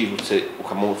amasashi yirutse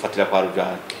ukamufatira kwa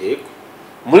rujana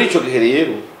muri ico gihe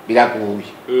rero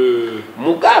biraguye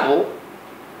mugabo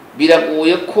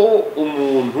biraguye ko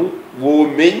umuntu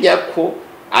womenya ko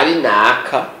ari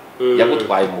naka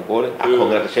yagutwaye umugore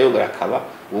akongera agaca yongera akaba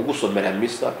ugusomera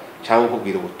misa cyangwa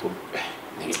ukubwira ubutumwa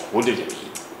ntibikundi ibyo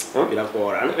bintu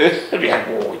biragorana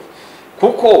biragoye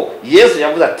kuko Yesu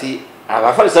yavuze ati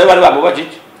abafarisayo bari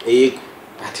bamubajije yego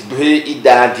ati duhe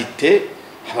identite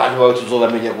abantu bawe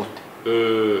tuzobamenya gute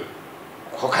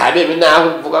ko kabebe naho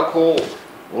uvuga ko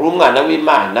uri umwana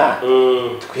w'Imana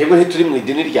twebwe ntituri mu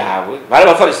idini ryawe bari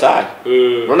abafarisayo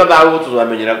none abawe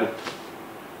tuzobamenyera gute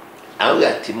aho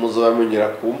ati muzobamenyera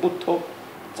ku mbuto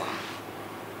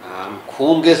ku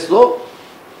ngeso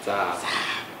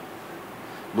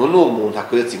none umuntu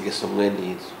akoretse ingeso mwene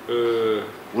izo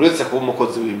uretse kuba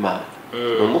umukozi w'Imana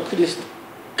ni umukristo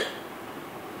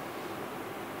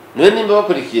none nimba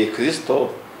bakurikiye Kristo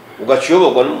ugaca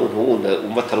uyoborwa n'umuntu wundi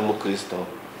umva atari umukristo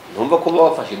numva ko uba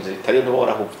wafashe inzira itari ntuba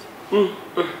warahubye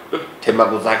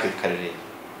temaguza hakiri kare rero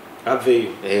aveyo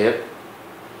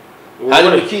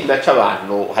hanyuma ikindi naca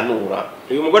abantu hanura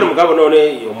uyu mugore mugabo none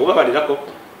yomubabarira koko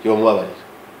yomubabarira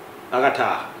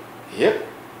agataha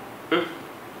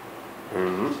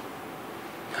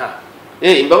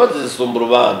imbabazi zisumba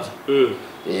urubanza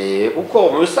kuko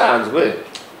mu bisanzwe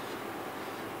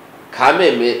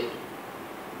kameme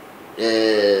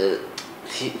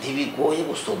ntibigoye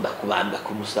gusumba kubamba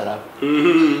ku musaraba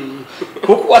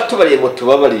kuko watubariye ngo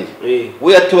tubabarire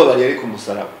we yatubabariye ari ku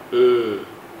musaraba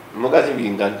mugazi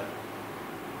bingana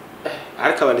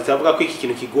ariko abanditsi bavuga ko iki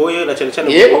kintu kigoye na cyane cyane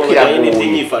yego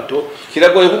n'imyifato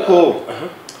kiragoye kuko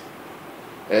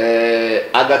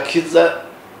agakiza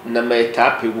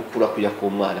n'amaetape yo gukura kuya ku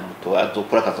mwana muto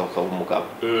azokura akazoka umugabo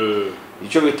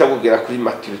icyo bita kugera kuri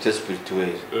maturité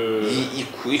spirituelle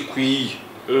ikwiye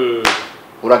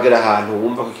uragera ahantu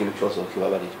wumva ko ikintu cyose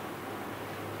ukibabarira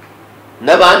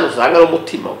n'abantu usanga ari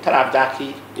umutima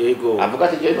utarabyakira yego avuga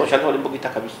ati jewe ntosha ntora imbuga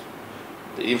itakabisa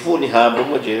ivuni hambo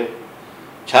mo jewe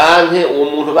canke uwo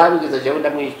muntu babigize jewe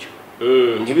ndamwica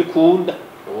ngibikunda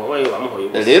wowe wamuhoye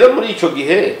rero muri ico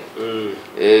gihe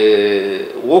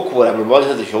wo kubora mu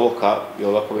mbabazi zishoboka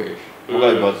yoba kubesha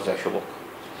mugabe imbabazi zishoboka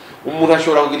umuntu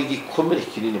ashobora kugira igikomere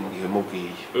kinini mu gihe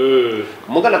mubwiye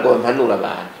mugana ngo mpanura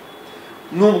abantu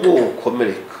nubwo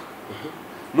ukomereka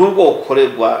nubwo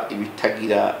ukorerwa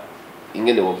ibitagira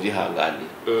ingene wo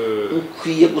vyihanganira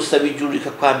ukwiye gusaba ijuru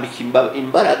rikakwambika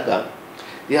imbaraga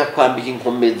rikakwambika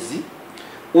inkomezi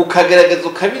ukagerageza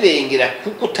ukabirengera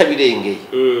kuko utabirengeye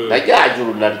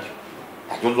najyajuru naryo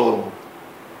uzoroha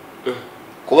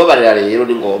kubabarira rero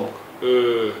ni ngombwa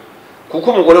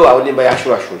kuko umugore wawe nimba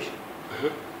yashurashuye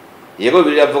yego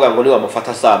biri yavuga ngo ni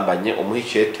wamufata asambanye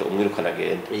umuhicete umwirukana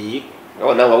agenda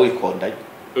nawe nawe wikondanye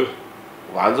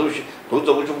ubanza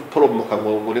ntuzo guje guporomoka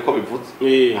ngo niko bivuze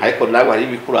ariko nawe hari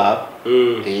ibikuraba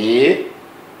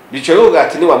bico yo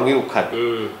gati ni wamwirukana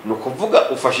no kuvuga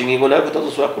ufashe ingingo nawe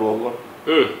kutazosubira kurongora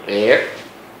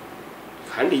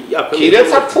kandi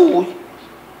kiretse apfuye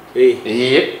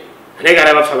nega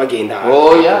arabapfa bagenda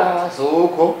oya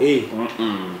suko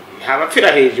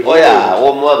ntabapfira hejuru oya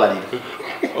wo mubabarira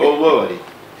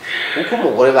kuko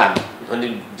umugore bana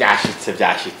none byashitse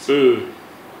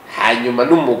hanyuma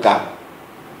n'umugabo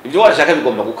ibyo washaka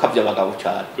bigomba gukabya abagabo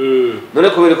cyane none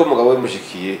kubera ko umugabo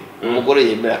wimushikiye umugore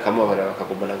yemera akamubabarira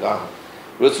bakagumana ngaho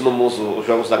uretse no muzi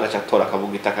ushobora gusanga cyatora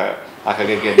akabugita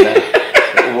akagegenda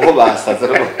ubuho basaze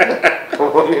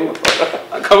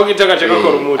akabugita gace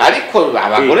gakora umuti ariko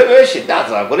abagore benshi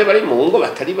ndaza abagore bari mu ngo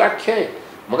batari bake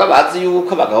muga bazi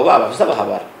yuko abagabo babo bafite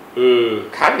abahabara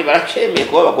kandi baracemeye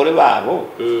kuba abagore babo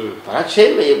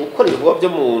baracemeye gukora ibikorwa byo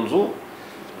mu nzu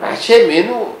baracemeye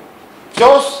no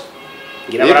byose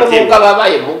ngira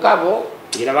babaye mugabo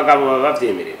ngira abagabo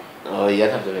bavyemerera oya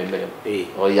ntabyo bemerewe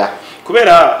oya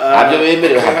kubera ntabyo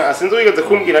bemerewe asinze wigeze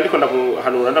kumbwira ariko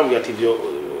ndamuhanura ndamubwira ati ivyo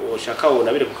ushaka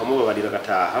unabire kukamubabarira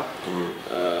gataha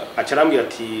acarambwira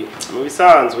ati mu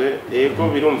bisanzwe yego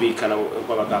birumvikana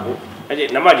kw'abagabo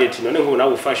namaje ati none nk'ubu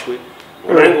nawe ufashwe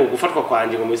none ngo gufatwa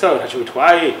kwanje ngo mu bisanzwe ntaco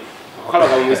bitwaye kuko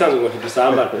abagabo mu bisanzwe ngo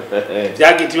ntidusambana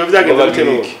byagitiwe byagenze gute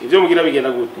no ivyo mugira bigenda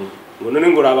gute ngo none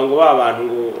ngo raba ngo ba bantu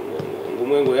ngo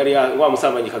umwe ngo yari wa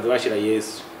musambanyikazi bashira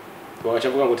Yesu bagaca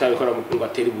avuga ngo utabikora ngo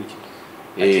atera ibuye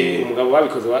ati umugabo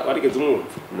wabikoze warigeze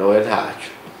umwumva nowe ntaco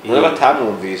none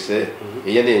batamwumvise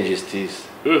iyo ni injustice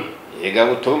yega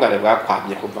gutungane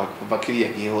bwakwamye kuva kiriya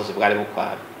gihe hose bwari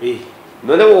bukwamye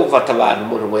none wo ufata abantu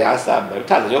umuntu ngo yasamba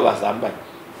bitanze yo basambanye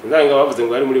nzanga bavuze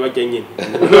ngo ari muri bajya nyine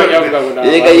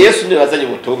yega Yesu ni bazanye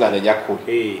ubutungane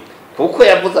nyakuri kuko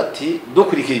yavuze ati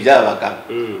dukurikira iby'abagabo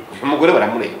umugore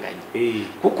baramurenganya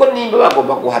kuko nimba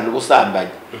bagomba guhana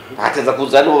ubusambanyi bateza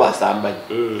kuzana uwo basambanye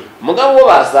umugabo wo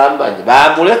basambanye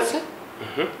bamuretse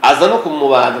aza no mu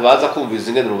bantu baza kumviza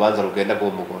ingene urubanza rugenda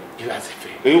rw'uwo mugore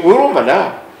urumva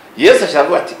nawe Yesu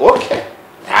ashavuga ati okay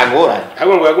ntagoranye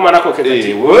ahubwo ngo yaguma nakokeza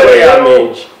ati wewe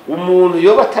yamenje umuntu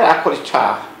yoba atarakora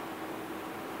icaha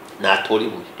natora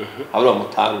ibuye abura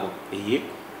mutango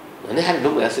none hari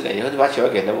n'umwe yasigayeho ntibaciye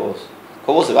bagenda bose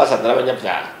ko bose basanze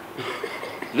n'abanyabyaha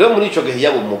rero muri ico gihe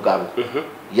yaba umugabo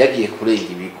yagiye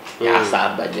kurenga ibigo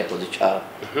yasambanye yakoze icaha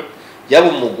yaba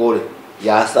umugore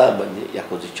yasambanye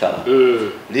yakoze icaha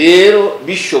rero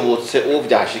bishobotse uwo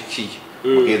byashikiye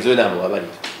mugenzi we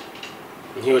namubabarira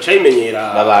ntiyoca yimenyera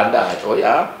babandaje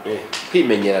oya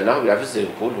kwimenyera naho birafise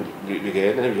ukuntu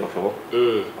bigenda ntibyoshoboka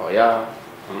oya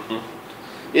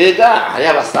ega hari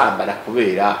abasambana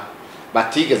kubera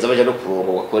batigeze baja no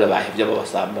kurongorwa kubera bahevye abo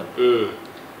basambana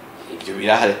ibyo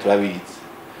birahari turabizi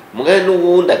mugahe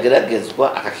n'uwundi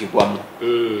ageragezwa akakigwamo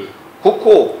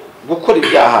kuko gukora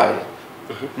ibyaha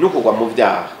no kugwa mu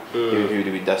byaha ibintu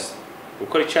bibiri bidasa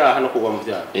gukora icyaha no kugwa mu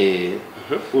byaha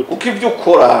kuko ibyo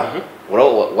ukora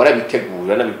warabiteguye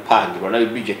uranabipangira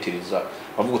uranabibijetiriza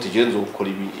wavuga uti genzo ukora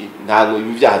ibi ntabwo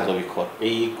ibi byaha nzobikora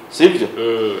sibyo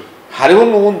hariho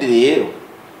n'uwundi rero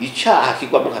icyaha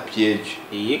kigwamo nka piège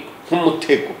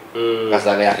nk'umutego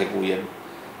gasanga yakiguyemo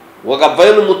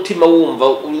wagavayo n'umutima wumva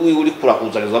uri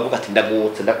kurakuzaniza wavuga ati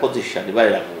ndagutse ndakoze ishani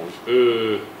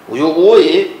bariraguye uyo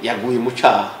woye yaguye mu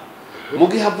cyaha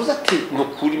mugihe avuze ati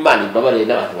nukuri Imana imbabarire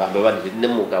n'abantu bambabarire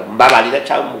n'umugabo mbabarira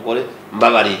cyangwa umugore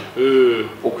mbabarira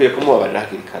ukwiye kumubabarira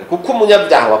hakiri kare kuko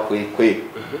umunyabyaha wakwekwe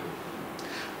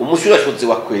umushurashuzi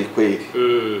wakwekwe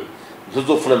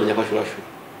ntuzopfuna menya ko ashurashura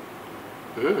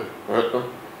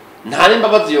nta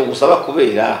n'imbabazi yo gusaba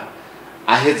kubera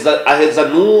aheza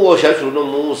n'uwo shashuru no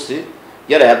munsi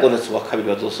yarayagonetse wa kabiri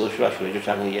bazososhurashura ejo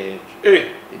canke yejo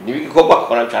nibikorwa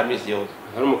akora camisi yose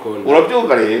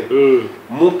urabyumva rero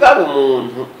mugabo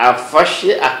umuntu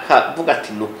afashe akavuga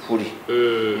ati nukuri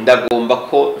ndagomba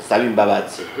ko nsaba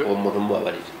imbabazi uwo muntu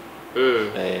mubabarira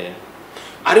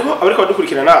ariho abariko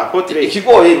badukurikirana apotre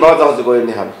ikigoye imbabazi aho zigoye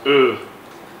ni hano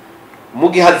mu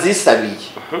gihe azisabiye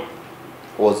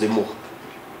wozimuha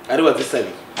ari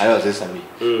wazisabiye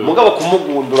mugabo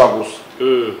kumugundura gusa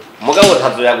mugabo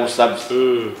ntazo yagusabye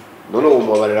none uwo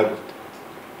mubabarira gute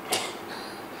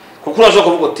kuko urashobora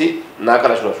kuvuga uti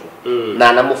nakarashurashura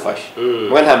nanamufashe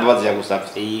mwe nta mbabazi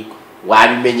yagusabye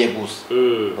wabimenye gusa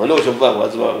none ushobora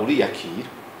kuvuga ngo uriyakira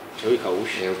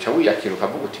uca wiyakira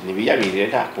ukavuga uti ntibiyabirire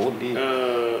nta kundi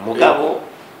mugabo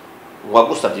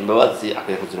wagusabye imbabazi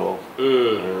akwiye kuzironka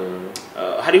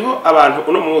hariho abantu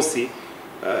uno munsi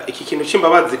iki kintu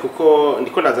c'imbabazi kuko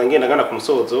ndiko ndaza ngenda ngana ku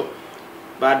musozo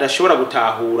badashobora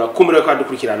gutahura kumure ko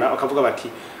badukurikirana bakavuga bati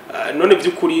none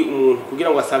by'ukuri umuntu kugira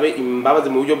ngo asabe imbabazi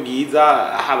mu buryo bwiza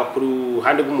haba kuri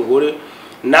ruhande rw'umugore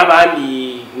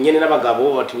n'abandi nyene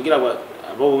n'abagabo bati kugira abo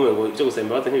bumwe ngo ibyo gusaba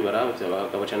imbabazi ntibibaraba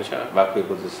by'abagabo cyane cyane bakwiye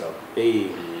kuzisaba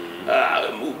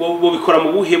bo bikora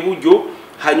mu buhe buryo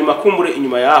hanyuma kumbure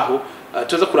inyuma yaho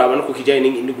tuza kuraba no kukijanye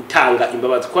ni gutanga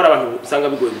imbabazi ko abantu usanga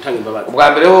bigoye gutanga imbabazi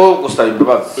ubwa mbere ho gusaba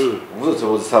imbabazi uvuze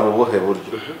buzisaba mu buhe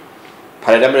buryo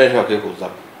pare na marene bakwiye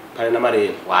kuzamo pare na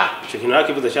marene ico kintu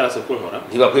nakivuze cyarase kunkora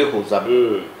ntibakwiye kuzamo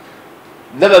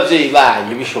n'abavyeyi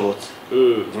banyu bishobotse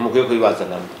ntimukwiye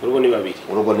kubibazanamo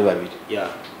urugo ni babiri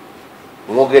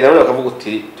umugeni nawe bakavuga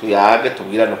uti tuyage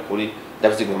tubwirane ukuri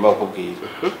ndavye ngomba kukubwira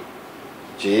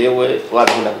jewe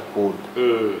wabikunda gukunda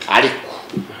ariko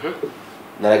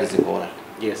narageze ingorane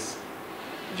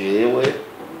jewe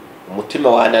umutima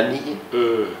wananiye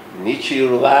niciye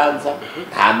urubanza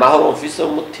nta mahoro mfise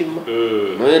mu mutima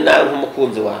none nawe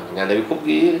nk'umukunzi wanjye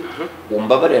ndabikubwire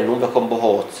umbabarira numve ko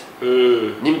mbohotse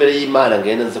n'imbere y'Imana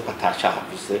ngende nze ko atashaha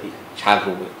mfise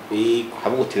cankuwe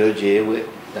havuga uti rero jewe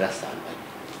narasambanye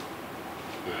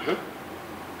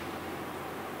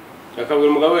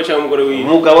akabwira umugabo we cyangwa umugore wiwe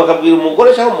umugabo akabwira umugore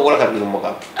cyangwa umugore akabwira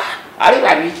umugabo ari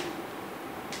babiri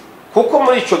kuko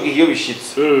muri ico gihe iyo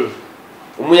bishitse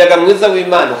umuyaga mwiza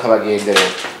w'Imana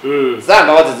ukabagenderera za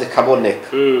mbabazi zikaboneka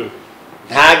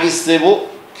nta gisebo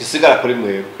gisigara kuri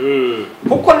mwewe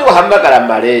kuko ni wahamagara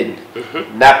marene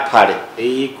na pare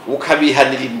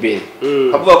ukabihanira imbere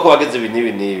ukavuga ko bageze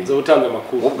ibintu zo gutanga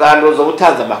amakuru ubwanduzo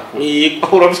butanze amakuru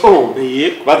urabyumva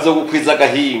bazogukwiza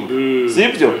agahinga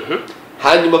sibyo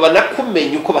hanyuma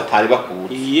banakumenya uko batari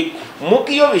bakuzi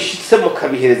mugi iyo bishitse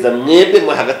mukabihereza mwebwe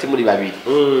mwe hagati muri babiri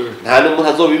nta n'umuntu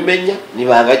azobimenya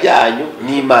nibanga ryanyu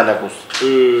n'Imana gusa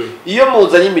iyo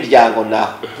muzanye imiryango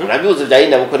naho murabibuze bya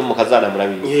yina buko ni mukazana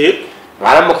murabizi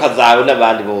baramukazawe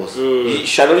n'abandi bose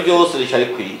ishano ryose rishari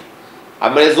kwira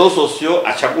amarezo sosiyo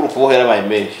acagura kubohera abaye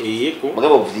menshi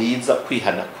mugabo vyiza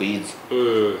kwihana kwiza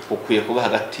ukwiye kuba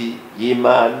hagati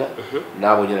y'Imana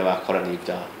nabo nyene bakora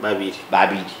n'ibyaha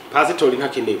babiri pasitori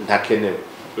ntakenewe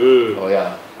oya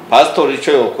pasitori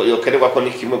ico yokenerwa ko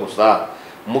ni kimwe gusa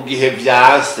mu gihe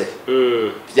vyase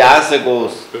vyase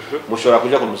gose mushobora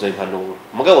kuja kumusaba impanuro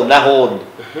mugabo nahone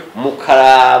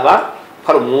mukaraba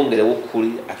ko ari umwungere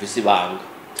w'ukuri afise ibanga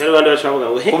cyari bandi bacavuga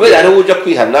ngo kubera ari uja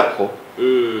kwihanako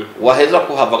waheza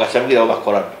kuhava agashambwira abo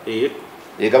bakorana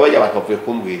yega bajya abantu bavuye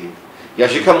kumbwira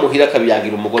yashika muhira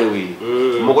akabiyagira umugore wiwe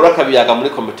umugore akabiyaga muri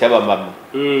komite y'abamama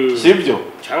sibyo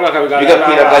cyangwa akabiyaga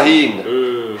bigakwira gahinga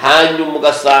hanyuma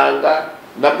ugasanga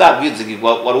na bwa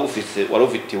bwizigirwa wari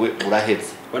ufitiwe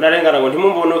buraheze banarengana ngo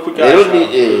ntimumbone kujyasha rero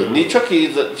nico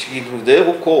kiza kiduzeye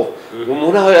kuko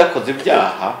umuntu aho yakoze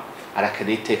ibyaha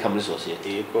arakeneye iteka muri societe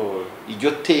yego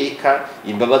iryo teka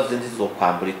imbabazi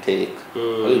ntizokwambura iteka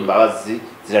imbabazi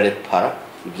zirarepara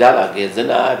ibyabageze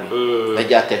nabi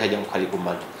najyateka ajya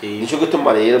mukarigumana nico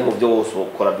gituma rero mu byo wose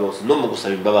ukora byose no mu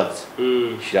gusaba imbabazi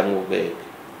shiramwe ubwenge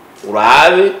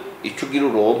urabe ico ugira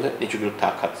uronke nico ugira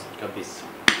utakaza kabisa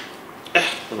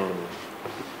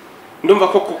ndumva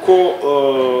ko kuko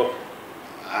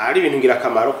ari ibintu ngira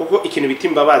akamaro kuko ikintu bita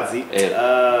imbabazi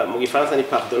mu gifaransa ni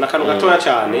pardon nakantu gatoya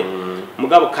cyane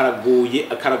mugabo karagoye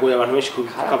abantu benshi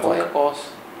kukavuga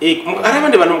ari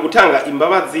abandi bantu mu gutanga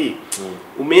imbabazi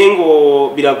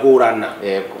umengo biragorana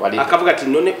akavuga ati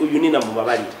none uyu ni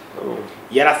namubabarira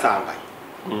yarasambaye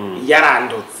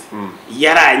yarandotse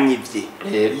yaranyivye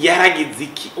yaragize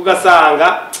iki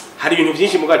ugasanga hari ibintu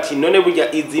byinshi mugati none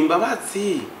burya izi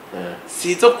mbabazi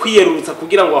sizo kwiyerurutsa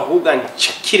kugira ngo ahubwa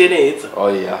ncakire neza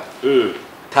oya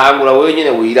tangura wewe nyene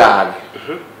wirabe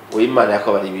Imana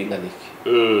yako bari binganike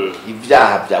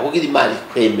ibyaha bya kugira Imana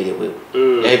ikwemerewe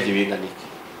yahevye binganike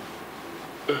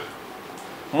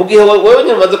mu gihe wewe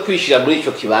nyene maze kwishira muri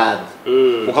ico kibanza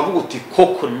ukavuga uti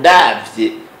koko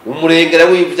ndavye umurengera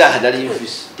w'ibyaha nari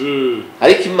mfise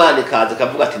ariko Imana ikaza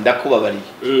kavuga ati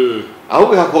ndakubabariye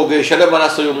ahubwo ikakogesha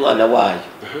n'amaraso y'umwana wayo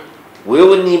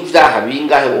wewe n'ibyaha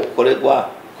bingahe wokorerwa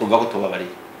kumva ko tubabariye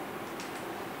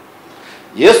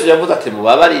Yesu yavuze ati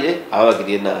mubabarire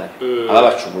ababagiriye nabi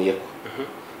ababacumuyeko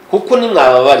kuko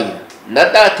nimwababarira na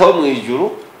data wo mu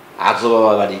ijuru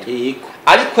azobabarira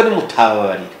ariko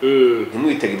nimutababarira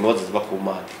ntimwitege imbabazi ziba ku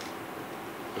Mana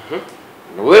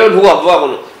wewe ntuwavuga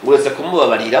ngo uretse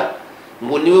kumubabarira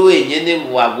ngo niwe wenyene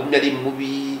ngo wagumye ari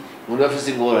mubi ngo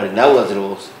nafise ingorane nawe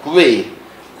urazirose kubera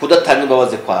kudatanga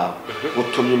imbabazi kwawe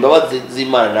gutumye imbabazi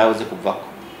z'Imana nawe zikuvako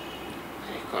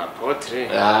apotre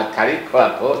kariko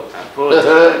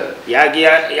apotre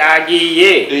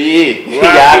yagiye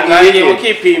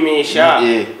mukipimisha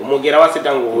umugera wa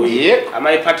sida nguye ama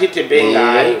hepatite B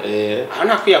ngayo aho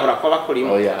nakwiyahura kwa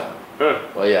bakorimo oya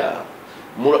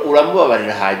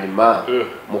uramubabarira hanyuma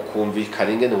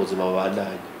mukumvikana ingene ubuzima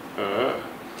bubandanye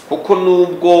kuko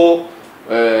nubwo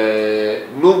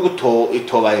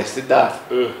itobaye sida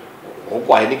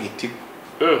urwaye n'igitigo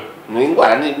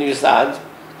n'ingwara n'ibisanzwe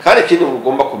kandi ikindi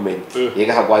ugomba kumenya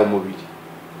yega hagwaye umubiri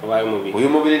uyu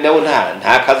mubiri nawe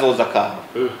nta kazoza kawe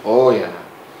oya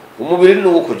umubiri ni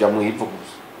uwo kuja mu ivu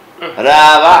gusa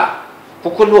raba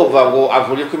kuko ntuvuga ngo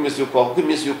avuriye ko iminsi yo kubaho kuko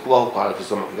iminsi yo kubaho kwawe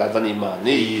kisoma kiganza n'Imana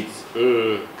niyizi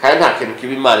kandi nta kintu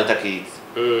kiba Imana itakizi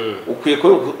ukwiye ko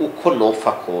uko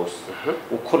nopfa kose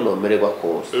uko nomererwa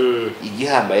kose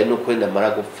igihambaye nuko ndamara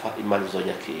gupfa Imana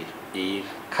izonyakira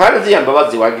kandi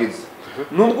ziyambabazi wagize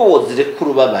nubwo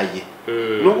wozirekura ubabaye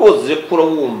nubwo wozirekura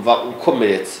wumva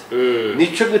ukomeretse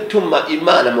nico gituma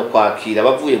Imana mu kwakira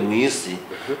bavuye mu isi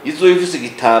izo ifise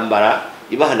igitambara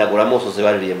ibahanagura amosozi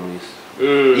baririye mu isi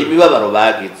imibabaro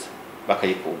bagize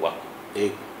bakayikugwako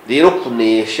rero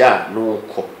kunesha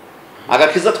nuko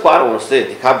agakiza twaronse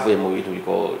ntikavuye mu bintu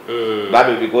bigoye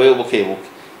babe bigoye bukebuke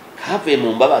kavuye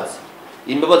mu mbabazi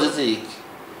imbabazi ziki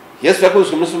Yesu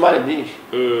yakubiswe imisumari myinshi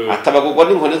atabagurwa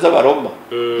n'inkoni z'abaroma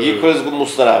yikorezwa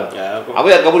umusaraba abo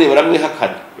yagaburiye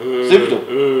baramwihakana sibyo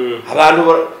abantu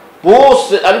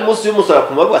bose ari munsi y'umusaraba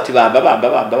ku mabuye ati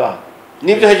bamba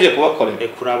nibyo hejeje kubakorera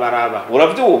kurabaraba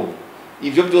urabyumva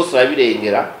ivyo byose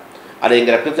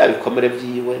arengera kuri bya bikomere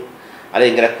vyiwe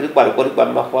arengera kuri rwa rugo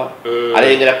rw'amahwa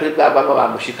arengera kuri bwa bama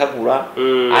bamushikagura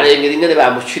arengera ingene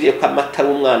bamuciriye ko amata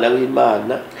w'umwana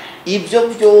w'Imana ivyo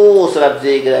byose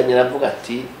aravyegeranya aravuga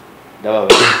ati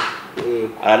ndababarira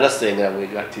aranasengera ngo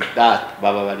ati data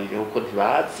bababarire kuko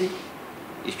ntibazi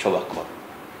ico bakora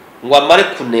ngo amare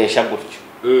kunesha gutyo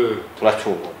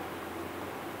turacungura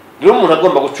rero umuntu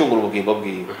agomba gucungura ubugingo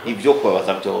bwiwe ivyo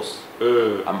kubabaza byose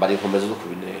ambara inkomezi zo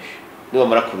kubinesha niba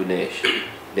mara kubinesha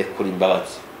rekura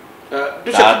imbabazi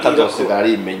data zose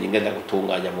arimenye ingenda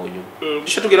gutunganya mu nyuma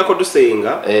dusha tugira ko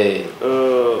dusenga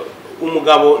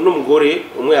umugabo n'umugore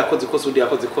umwe yakoze ikosa undi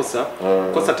yakoze ikosa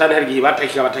ko satani hari gihe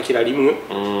batakira rimwe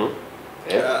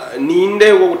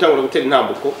ninde wo gutangura gutera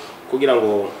intambuko kugira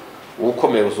ngo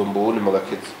ukomeye uzumba ubundi mu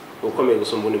gakiza ukomeye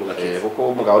gusumba undi mugakiza kuko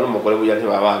umugabo n'umugore burya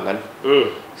ntibabangana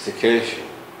si kenshi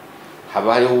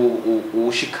haba hariho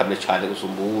uwushikamye cyane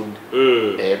gusumba uwundi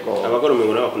yego abagore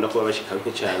umengo nabo bakunda kuba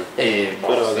bashikamye cyane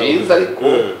sinzi ariko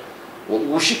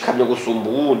ushikamye gusumba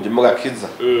uwundi mugakiza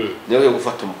niyo yo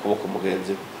gufata mu kuboko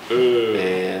mugenzi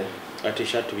we ati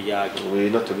shatu biyage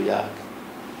no tubiyage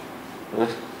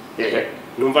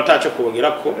numva ataco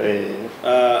kongera ko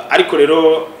ariko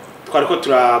rero twariko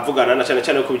turavugana na cyane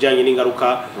cyane ku bijyanye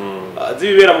n'ingaruka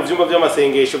zibibera mu byumba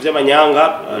by'amasengesho by'amanyanga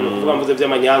no kuvuga mvuze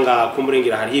by'amanyanga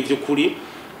kumurengera hari ivy'ukuri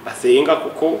basenga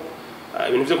kuko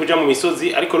ibintu byo kuja mu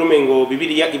misozi ariko rumengo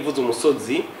bibiliya ivuze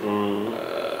umusozi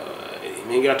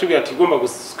imengera tubwira ati ugomba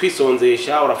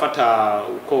kwisonzesha urafata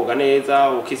ukoga neza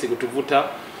ukisiga utuvuta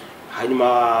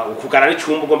hanyuma ukugara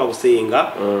n'icumba ugomba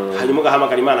gusenga hanyuma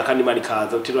ugahamagara Imana kandi Imana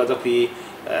ikaza utiraza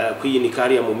kwiyinika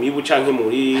hariya mu mibu canke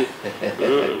muri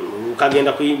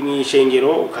ukagenda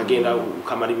kwishengero ukagenda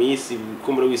ukamara imisi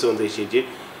kumbure wisonzesheje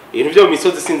ibintu byo mu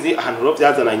misozi sinzi ahantu ro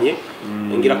byazananye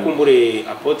ngira kumbure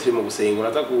apotre mu gusenga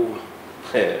uraza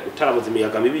utarabuza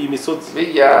imiyaga mibi y'imisozi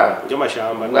bijya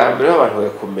by'amashamba mbere abantu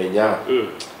bakumenya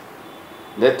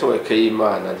network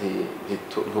y'Imana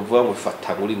ntuvuga ngo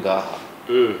fata muri ngaha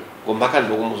ngo mpaka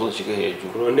ndo umusozi nshike hejuru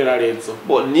kurondera rezo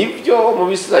bo nivyo mu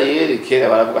Bisirayeli kera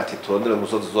baravuga ati turondere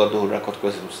umusozi uzoduhurira ko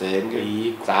twese dusenge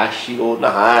zashiro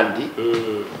n'ahandi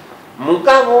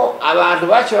mugabo abantu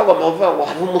bacu bagomba kuvuga ngo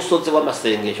hari umusozi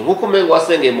w'amasengesho nkuko umengo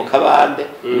wasengeye mu kabande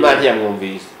Imana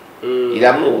yamwumvise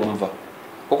iramwumva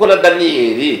kuko na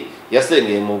Daniyeli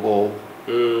yasengeye mu gobo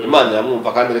Imana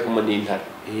iramwumva kandi ari kumwe n'intare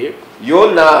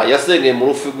Yona yasengeye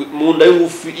mu nda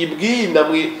y'urufi ibwina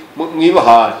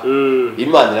mwibahari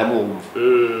Imana iramwumva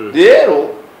rero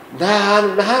nta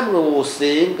hantu na hamwe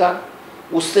wosenga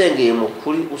usengeye mu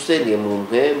kuri usengeye mu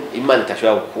mpemu Imana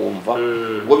itashobora kukumva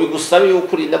ngo bigusabe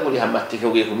yuko urinda muri hamatike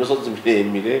ugiye ku misozi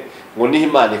miremire ngo niho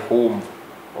Imana ikumva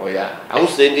oya aho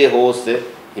usengeye hose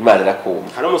Imana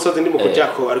irakumva hari umusozi ndi mu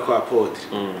kujako ariko apotre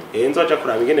nzoja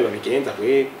kuraba ingene babigenza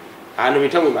kwe ahantu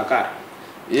bita mu Makara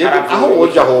aho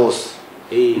woja hose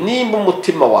nimba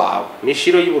umutima wawe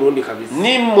nishiro y'u Burundi kabisa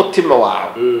nimba umutima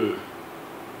wawe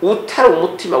utari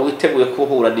umutima witeguye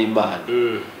kuhura n'Imana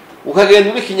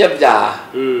ukagenda uri kinyabyaha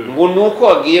ngo nuko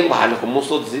wagiye ngo hano ku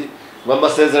musozi ngo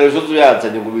amasezerano y'uzu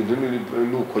yazanye ngo ibintu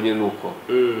nuko nyene nuko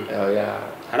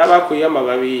hari abakuye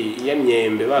amababi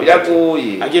y'amyembe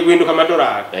biraguye agiye guhinduka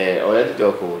amadolari oya ndivyo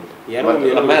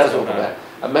bakunda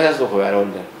amahera zo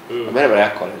kubarondera amahera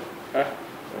barayakorera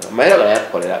amahera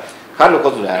barayakorera kandi uko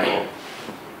zurayaronka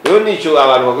rero nico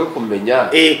abantu bakwiye kumenya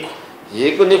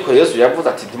yego niko Yesu yavuze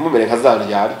ati ntimumere nka za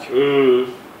ryaryo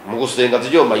mu gusenga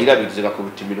turyoma yirabiriza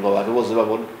bakubita iminwa abantu bose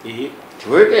babona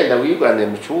tiwe genda wigurane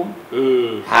mu cyumba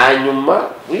hanyuma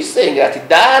wisengera ati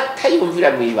data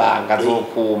yumvira mu ibanga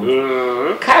zokumva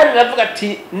kandi navuga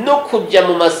ati no kujya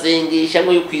mu masengesho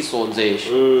ngo yo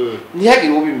kwisonzesha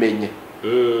ntihagire ubimenye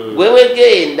wewe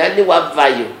genda ni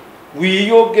wavayo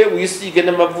wiyoge wisige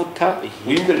n'amavuta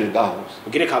wimbere gahose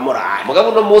ugire ka morale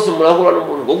mugabo no mose murahura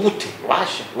n'umuntu ngo gute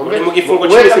washa ngo mu gifungo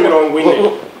cy'isi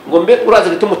 40 ngo mbe uraza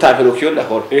gitumutamvira ukiyo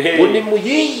ndahora ngo ni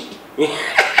muyi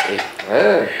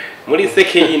muri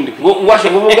seke yindi ngo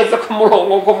washa ngo mugaza ku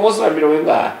murongo ko mose wa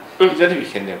 40 ibyo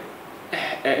ntibikenewe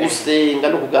usenga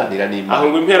no kuganira n'Imana aho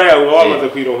ngo impera yawe wamaze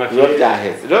kwironka cyo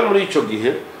byaheze rero muri ico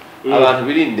gihe abantu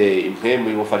birinde impemu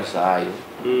y'ubufarisayo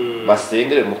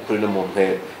basengere mu kuri no mu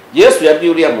mpera Yesu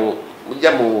yabwiye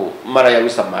uriya mu maraya w'i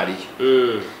Samariya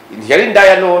ntiyari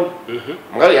ndaya none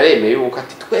mugabo yaremeye yuko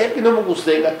ati twebwe no mu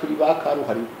gusenga turi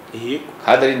bakaruhari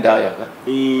kandi ari ndaya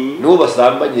n'uwo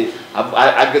basambanye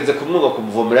ageze kumwunga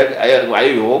kumuvomera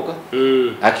ayo yoga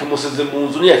akimusize mu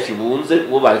nzu ntiyakibunze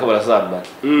uwo bariko barasambana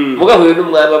mugabo rero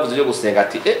n'umwami bavuze yo gusenga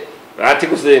ati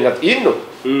gusenga ino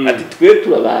ati twe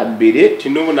turabambere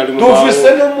dufise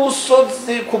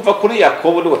n'umusozi kuva kuri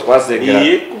Yakobo niwo twasengera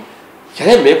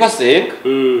yaremeye ko asenga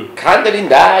kandi ari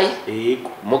ndaye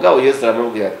mugabo Yesu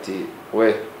aramubwira ati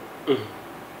we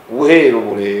uhera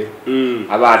ubu rero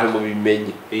abantu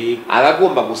mubimenye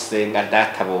abagomba gusenga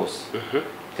data bose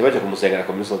ntibaje kumusengera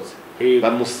ku misozi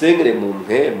bamusengere mu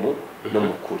mpemu no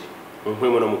mu kuri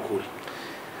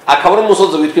akaba ari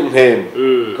umusozi witwa impemu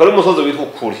akaba ari umusozi witwa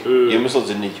ukuri iyo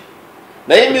misozi niyo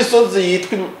nayo imisozi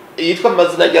yitwa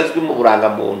amazina agazwe mu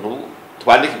burangamuntu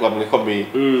twandikirwa mu ikomeye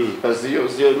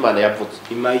ziyo Imana yavuze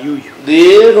imayuyu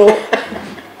rero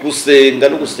gusenga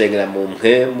no gusengera mu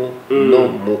mpemu no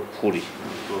mu kuri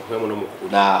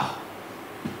naho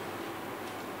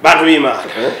bantu b'Imana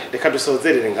reka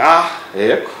dusozerere ngaha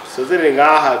yego sozerere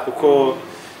ngaha kuko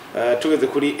tugeze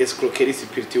kuri escroquerie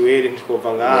spirituelle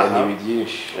ntitwova ngaha ni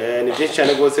byinshi ni byinshi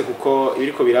cyane gose kuko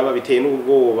ibiriko biraba biteye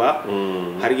n'ubwoba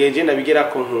hari gihe je nabigera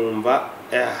ko nkumva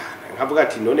nkavuga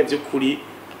ati none by'ukuri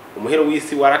umuhero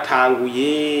w'isi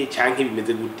waratanguye canke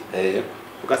bimeze gute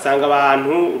ugasanga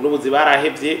abantu n'ubuzi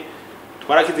barahevye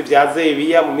twarakize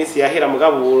ibyazebiya mu minsi yahera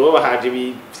mugabo buro bahaje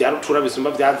byarutura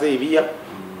bisumba byazebiya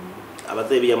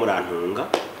abazebiya murantunga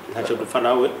ntaco dupfa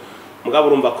nawe mugabo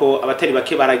urumva ko abatari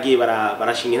bake baragiye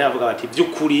barashinga ntavuga bati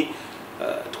by'ukuri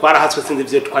twarahatswe sinzi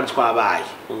byo twari twabaye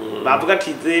bavuga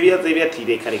ati zebiya ati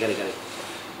reka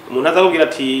umuntu azakubwira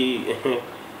ati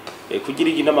kugira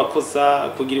iki n'amakosa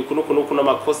kugira ukuntu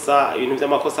n'amakosa ibintu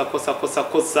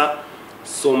by'amakosa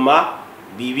soma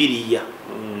Bibiliya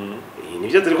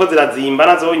nivyo ziriko zirazimba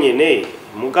nazo nyene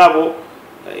mugabo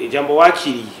ijambo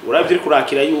wakiriye uravye uri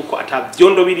kurakira yuko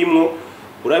atavyondo birimwo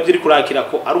uravye uri kurakira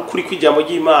ko ari ukuri kw'ijambo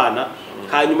ry'Imana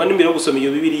hanyuma n'imbere yo gusoma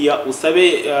iyo Bibiliya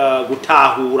usabe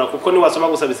gutahura kuko ni wasoma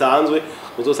gusa bisanzwe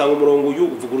uzosanga umurongo uyu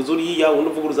uvuguruza uriya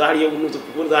unuvuguruza hariya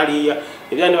unuvuguruza hariya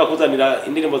ivyane bakuzanira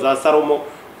indirimbo za Salomo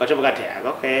bacavuga ati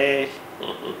okay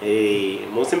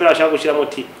munsi mbere bashaka gushiramo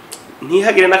ati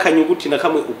ntihagire n'akanyuguti na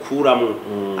kamwe ukuramwo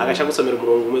agasha gusomera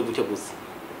umurongo umwe gutyo gusa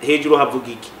hejuru havuga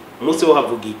iki munsi ho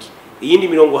havuga iki iyindi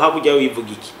mirongo hakurya yo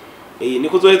ivuga iki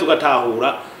niko uzoheza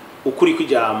ugatahura ukuri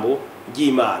kw'ijambo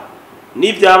ry'Imana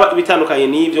n'ivyaba bitandukanye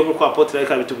n'ivyo nkuko apotre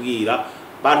ariko bitubwira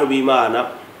bantu b'Imana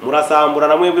murasambura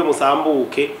na mwebwe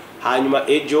musambuke hanyuma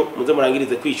ejo muze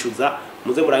murangirize kwicuza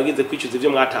ivyo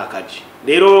mwatakaje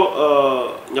rero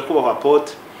nyakubahwa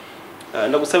apotre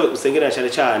ndagusabe usengerera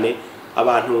cyane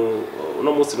abantu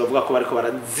uno munsi bavuga ko bariko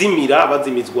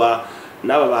bazimizwa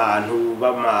n'aba bantu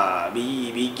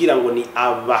bigira ngo ni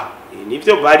aba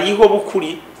nivyo bariho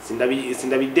bukuri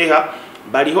sindabideha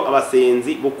bariho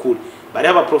abasenzi bukuri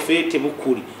bariho abaprofete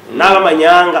bukuri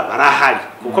n'abamanyanga barahari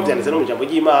kuko byanditse no mu jambo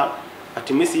ry'Imana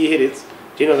ati misi yiheretse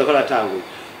cyane ko natanguye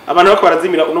abantu bako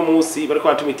barazimira uno munsi bariko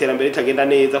batuma iterambere itagenda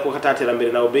neza kuko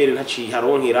ataterambere na obere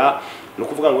ntaciharonkera no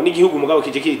kuvuga ngo n'igihugu mugabo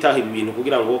kije kiritaha ibi bintu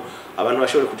kugira ngo abantu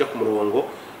bashobore kuja ku murongo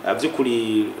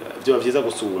by'ukuri byo bavyiza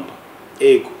gusumba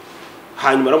ego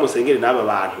hanyuma ramusengere n'aba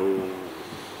bantu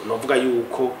novuga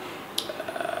yuko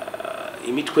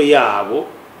imitwe yabo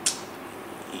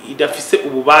idafise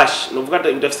ububasha novuga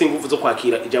idafise ingufu zo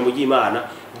kwakira ijambo ry'Imana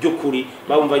by'ukuri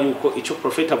babumva yuko ico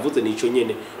profeta avuze nico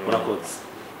nyene murakoze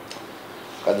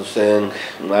kadusenge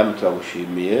mwami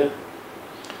turagushimiye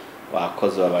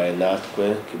wakoze babaye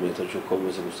natwe kimenyetso cy'uko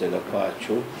muze gusenga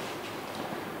kwacu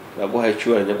turaguhaye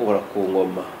icyubahiro gukora ku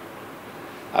ngoma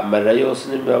amarira yose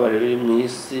n'imibabaro iri mu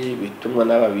isi bitumwa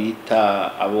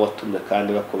n'ababita abo watumye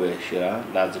kandi bakubeshera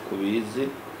ndazi kubizi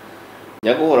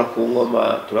nyaguhora ku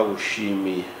ngoma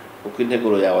turagushimiye kuko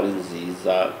integuro yawe ari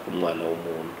nziza ku mwana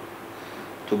w'umuntu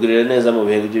tugirire neza mu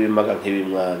bihe by'ibimaga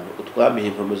nk'ibimwana utwamihe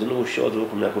inkomezi n'ubushobozi bwo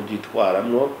kumenya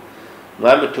kubyitwaramwo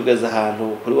mwami tugeze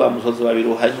ahantu kuri wa musozi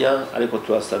wabiruhanya ariko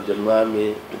turasabye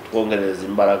mwami utwongereza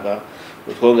imbaraga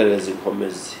utwongereza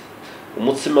inkomezi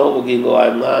umutsima w'ubugingo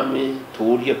wawe mwami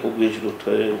tuwurye ku bwinshi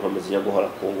dutwere inkomezi nyaguhora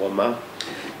ku ngoma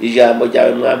ijambo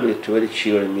ryawe mwami ritubere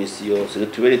iciro iminsi yose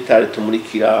ritubere itari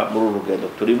tumurikira muri uru rugendo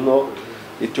turimo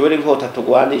ritubere inkota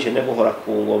tugwanishe nyaguhora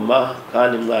ku ngoma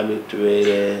kandi mwami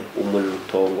ritubere umuriro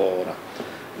utongora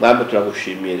mwami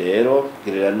turagushimiye rero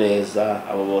girira neza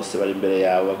abo bose bari imbere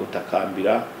yawe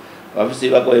bagutakambira abafise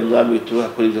bagoye mwami bituruka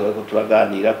kuri ibyo ko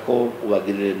turaganira ko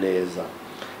ubagirire neza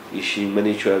ishimwe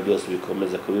n'icyo byose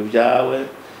bikomeza kuba ibyawe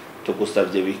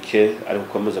tugusabye bike ariko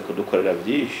ukomeze kudukorera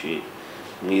byinshi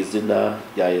mu izina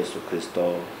rya Yesu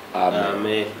Kristo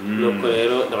amen nuko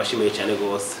rero ndabashimiye cyane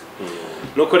gose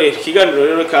nuko rero ikiganiro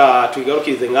rero ka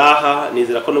tugarukirize ngaha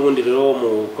nizera ko nubundi rero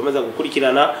mukomeza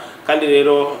gukurikirana kandi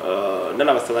rero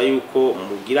ndanabasaba yuko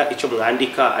mugira ico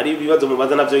mwandika ari ibibazo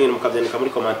mubaza navyo nyene mukavyandika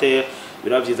muri commentaire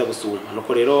biraba byiza gusuma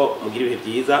nuko rero mugira ibihe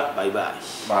byiza bye